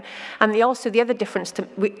them. And the other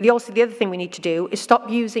thing we need to do is stop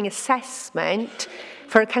using assessment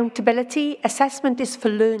for accountability. Assessment is for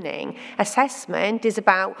learning. Assessment is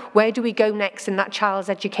about where do we go next in that child's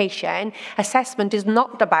education. Assessment is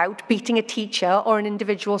not about beating a teacher or an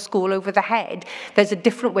individual school over the head. There's a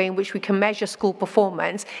different way in which we can measure school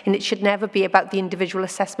performance, and it should never be about the individual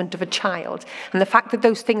assessment of a child. And the fact that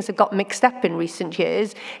those things have got mixed up in recent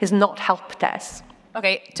years has not helped us.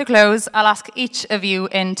 Okay, to close, I'll ask each of you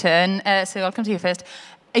in turn. So I'll come to you first.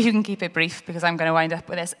 If you can keep it brief, because I'm going to wind up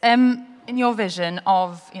with this. In your vision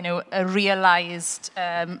of, a realised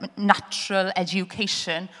natural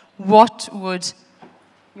education, what would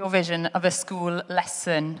your vision of a school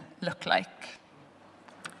lesson look like?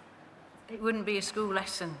 It wouldn't be a school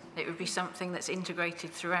lesson. It would be something that's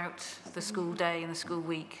integrated throughout the school day and the school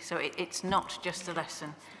week. So it's not just a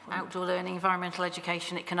lesson. Outdoor learning, environmental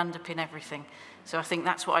education, it can underpin everything. So I think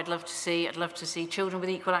that's what I'd love to see. I'd love to see children with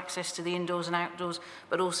equal access to the indoors and outdoors,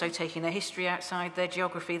 but also taking their history outside, their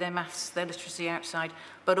geography, their maths, their literacy outside,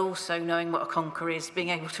 but also knowing what a conker is, being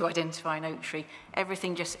able to identify an oak tree,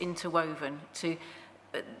 everything just interwoven to...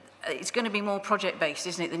 it's going to be more project-based,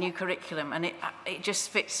 isn't it, the new curriculum, and it just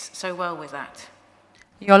fits so well with that.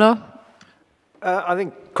 Iolo? I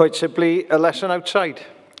think, quite simply, a lesson outside.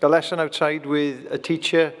 A lesson outside with a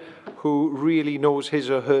teacher who really knows his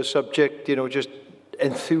or her subject, just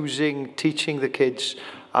enthusing, teaching the kids,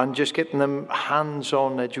 and just getting them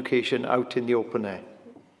hands-on education out in the open air.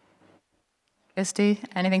 Kirsty,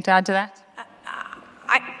 anything to add to that?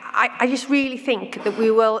 I just really think that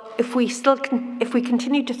we will, if we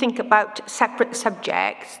continue to think about separate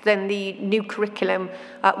subjects, then the new curriculum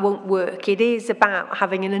won't work. It is about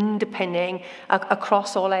having an underpinning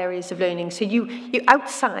across all areas of learning. So you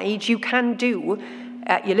outside, you can do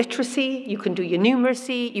your literacy, you can do your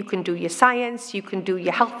numeracy, you can do your science, you can do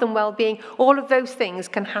your health and well-being. All of those things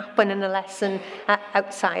can happen in a lesson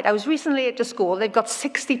outside. I was recently at a school, they've got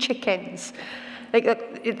 60 chickens.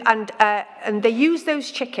 And they use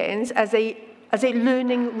those chickens as a as a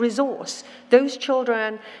learning resource. Those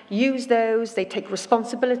children use those, they take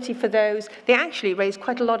responsibility for those. They actually raise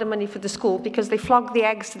quite a lot of money for the school because they flog the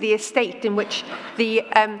eggs to the estate in which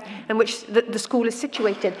the school is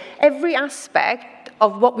situated. Every aspect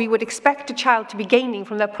of what we would expect a child to be gaining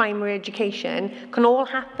from their primary education can all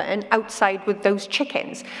happen outside with those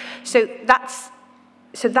chickens. So that's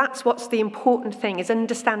what's the important thing, is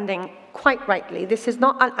understanding quite rightly, this is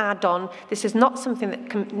not an add-on, this is not something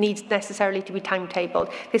that needs necessarily to be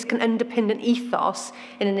timetabled. This can underpin an ethos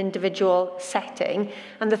in an individual setting.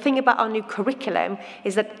 And the thing about our new curriculum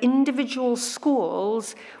is that individual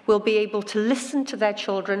schools will be able to listen to their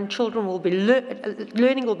children, children will be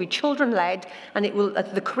learning will be children-led, and it will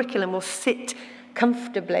the curriculum will sit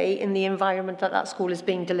comfortably in the environment that that school is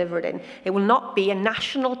being delivered in. It will not be a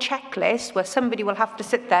national checklist where somebody will have to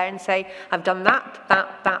sit there and say, I've done that,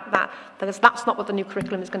 because that's not what the new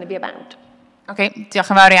curriculum is going to be about. Okay,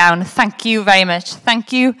 diolch yn fawr iawn. Thank you very much.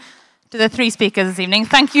 Thank you to the three speakers this evening.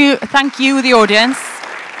 Thank you, the audience.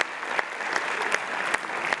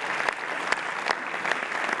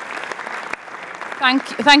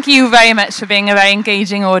 Thank you very much for being a very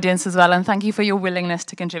engaging audience as well, and thank you for your willingness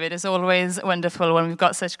to contribute. It's always wonderful when we've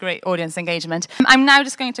got such great audience engagement. I'm now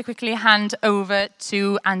just going to quickly hand over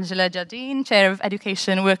to Angela Jardine, Chair of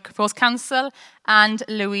Education Workforce Council, and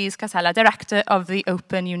Louise Casella, Director of the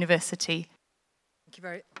Open University. Thank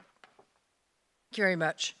you very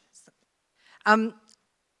much. On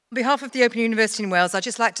behalf of the Open University in Wales, I'd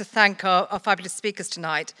just like to thank our fabulous speakers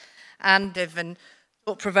tonight and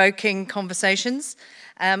thought-provoking conversations,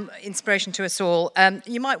 inspiration to us all.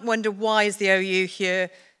 You might wonder, why is the OU here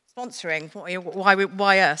sponsoring?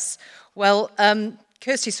 Why us? Well,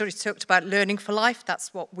 Kirsty sort of talked about learning for life.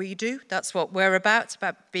 That's what we do. That's what we're about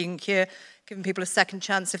being here, giving people a second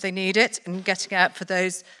chance if they need it, and getting out for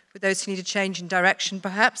those who need a change in direction,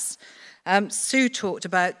 perhaps. Sue talked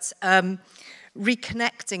about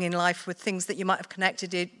reconnecting in life with things that you might have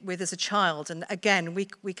connected with as a child. And again,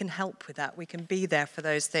 we can help with that. We can be there for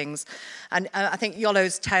those things. And I think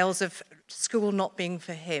Iolo's tales of school not being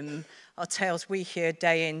for him are tales we hear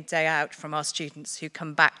day in, day out from our students who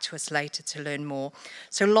come back to us later to learn more.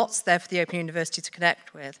 So lots there for the Open University to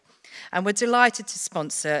connect with. And we're delighted to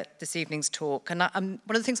sponsor this evening's talk. And one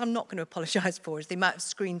of the things I'm not going to apologise for is the amount of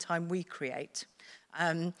screen time we create.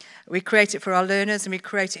 We create it for our learners, and we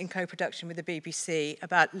create it in co-production with the BBC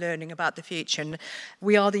about learning about the future. And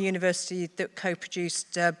we are the university that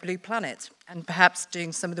co-produced Blue Planet, and perhaps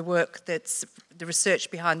doing some of the work that's the research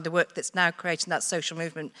behind the work that's now creating that social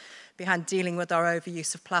movement behind dealing with our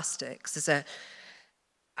overuse of plastics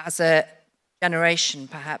as a generation,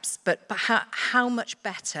 perhaps. But how much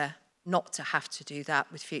better not to have to do that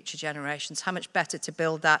with future generations? How much better to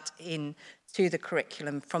build that in to the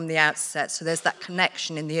curriculum from the outset, so there's that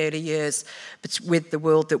connection in the early years with the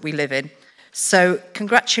world that we live in. So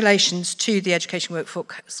congratulations to the Education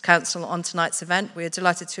Workforce Council on tonight's event. We're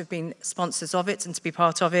delighted to have been sponsors of it and to be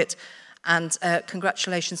part of it. And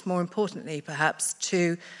congratulations, more importantly, perhaps,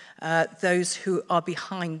 to those who are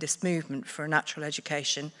behind this movement for a natural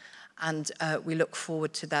education. And we look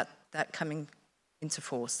forward to that coming into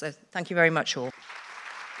force. So thank you very much all.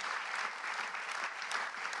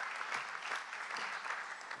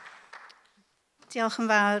 Diolch yn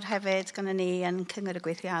fawr hefyd gynnon ni yn Cyngor y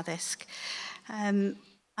Gweithio Addysg.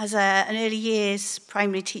 As an early years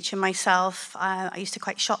primary teacher myself, I used to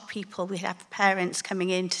quite shock people. We'd have parents coming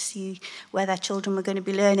in to see where their children were going to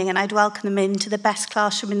be learning, and I'd welcome them into the best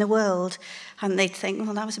classroom in the world. And they'd think,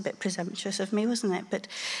 well, that was a bit presumptuous of me, wasn't it? But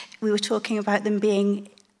we were talking about them being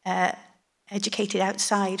educated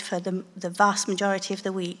outside for the vast majority of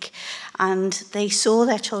the week, and they saw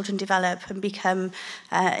their children develop and become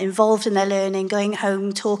involved in their learning, going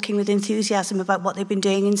home, talking with enthusiasm about what they've been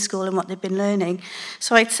doing in school and what they've been learning.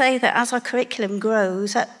 So I'd say that as our curriculum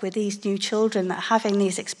grows up with these new children that are having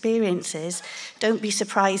these experiences, don't be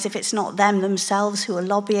surprised if it's not them themselves who are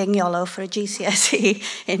lobbying Iolo for a GCSE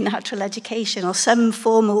in natural education or some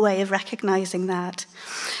formal way of recognising that.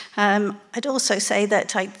 I'd also say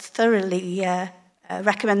that I thoroughly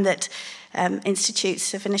recommend that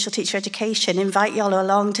institutes of initial teacher education invite Iolo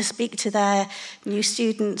along to speak to their new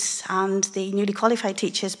students and the newly qualified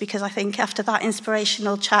teachers, because I think after that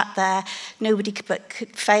inspirational chat there, nobody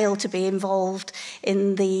could fail to be involved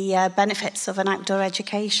in the benefits of an outdoor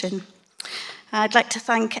education. I'd like to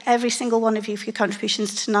thank every single one of you for your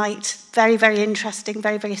contributions tonight. Very, very interesting,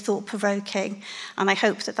 very, very thought-provoking. And I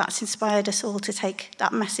hope that that's inspired us all to take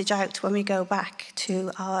that message out when we go back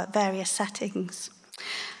to our various settings.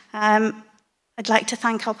 I'd like to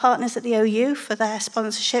thank our partners at the OU for their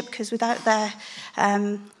sponsorship, because without their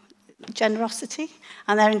generosity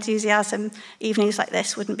and their enthusiasm, evenings like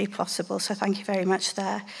this wouldn't be possible. So thank you very much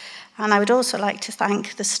there. And I would also like to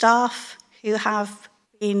thank the staff who have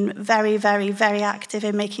been very, very, very active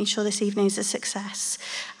in making sure this evening is a success.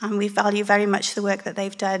 And we value very much the work that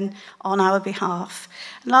they've done on our behalf.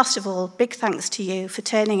 And last of all, big thanks to you for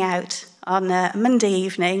turning out on a Monday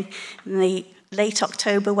evening in the late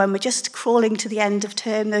October when we're just crawling to the end of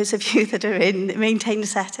term, those of you that are in maintained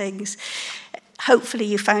settings. Hopefully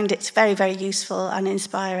you found it very, very useful and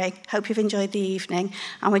inspiring. Hope you've enjoyed the evening.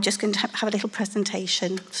 And we're just going to have a little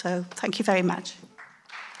presentation. So thank you very much.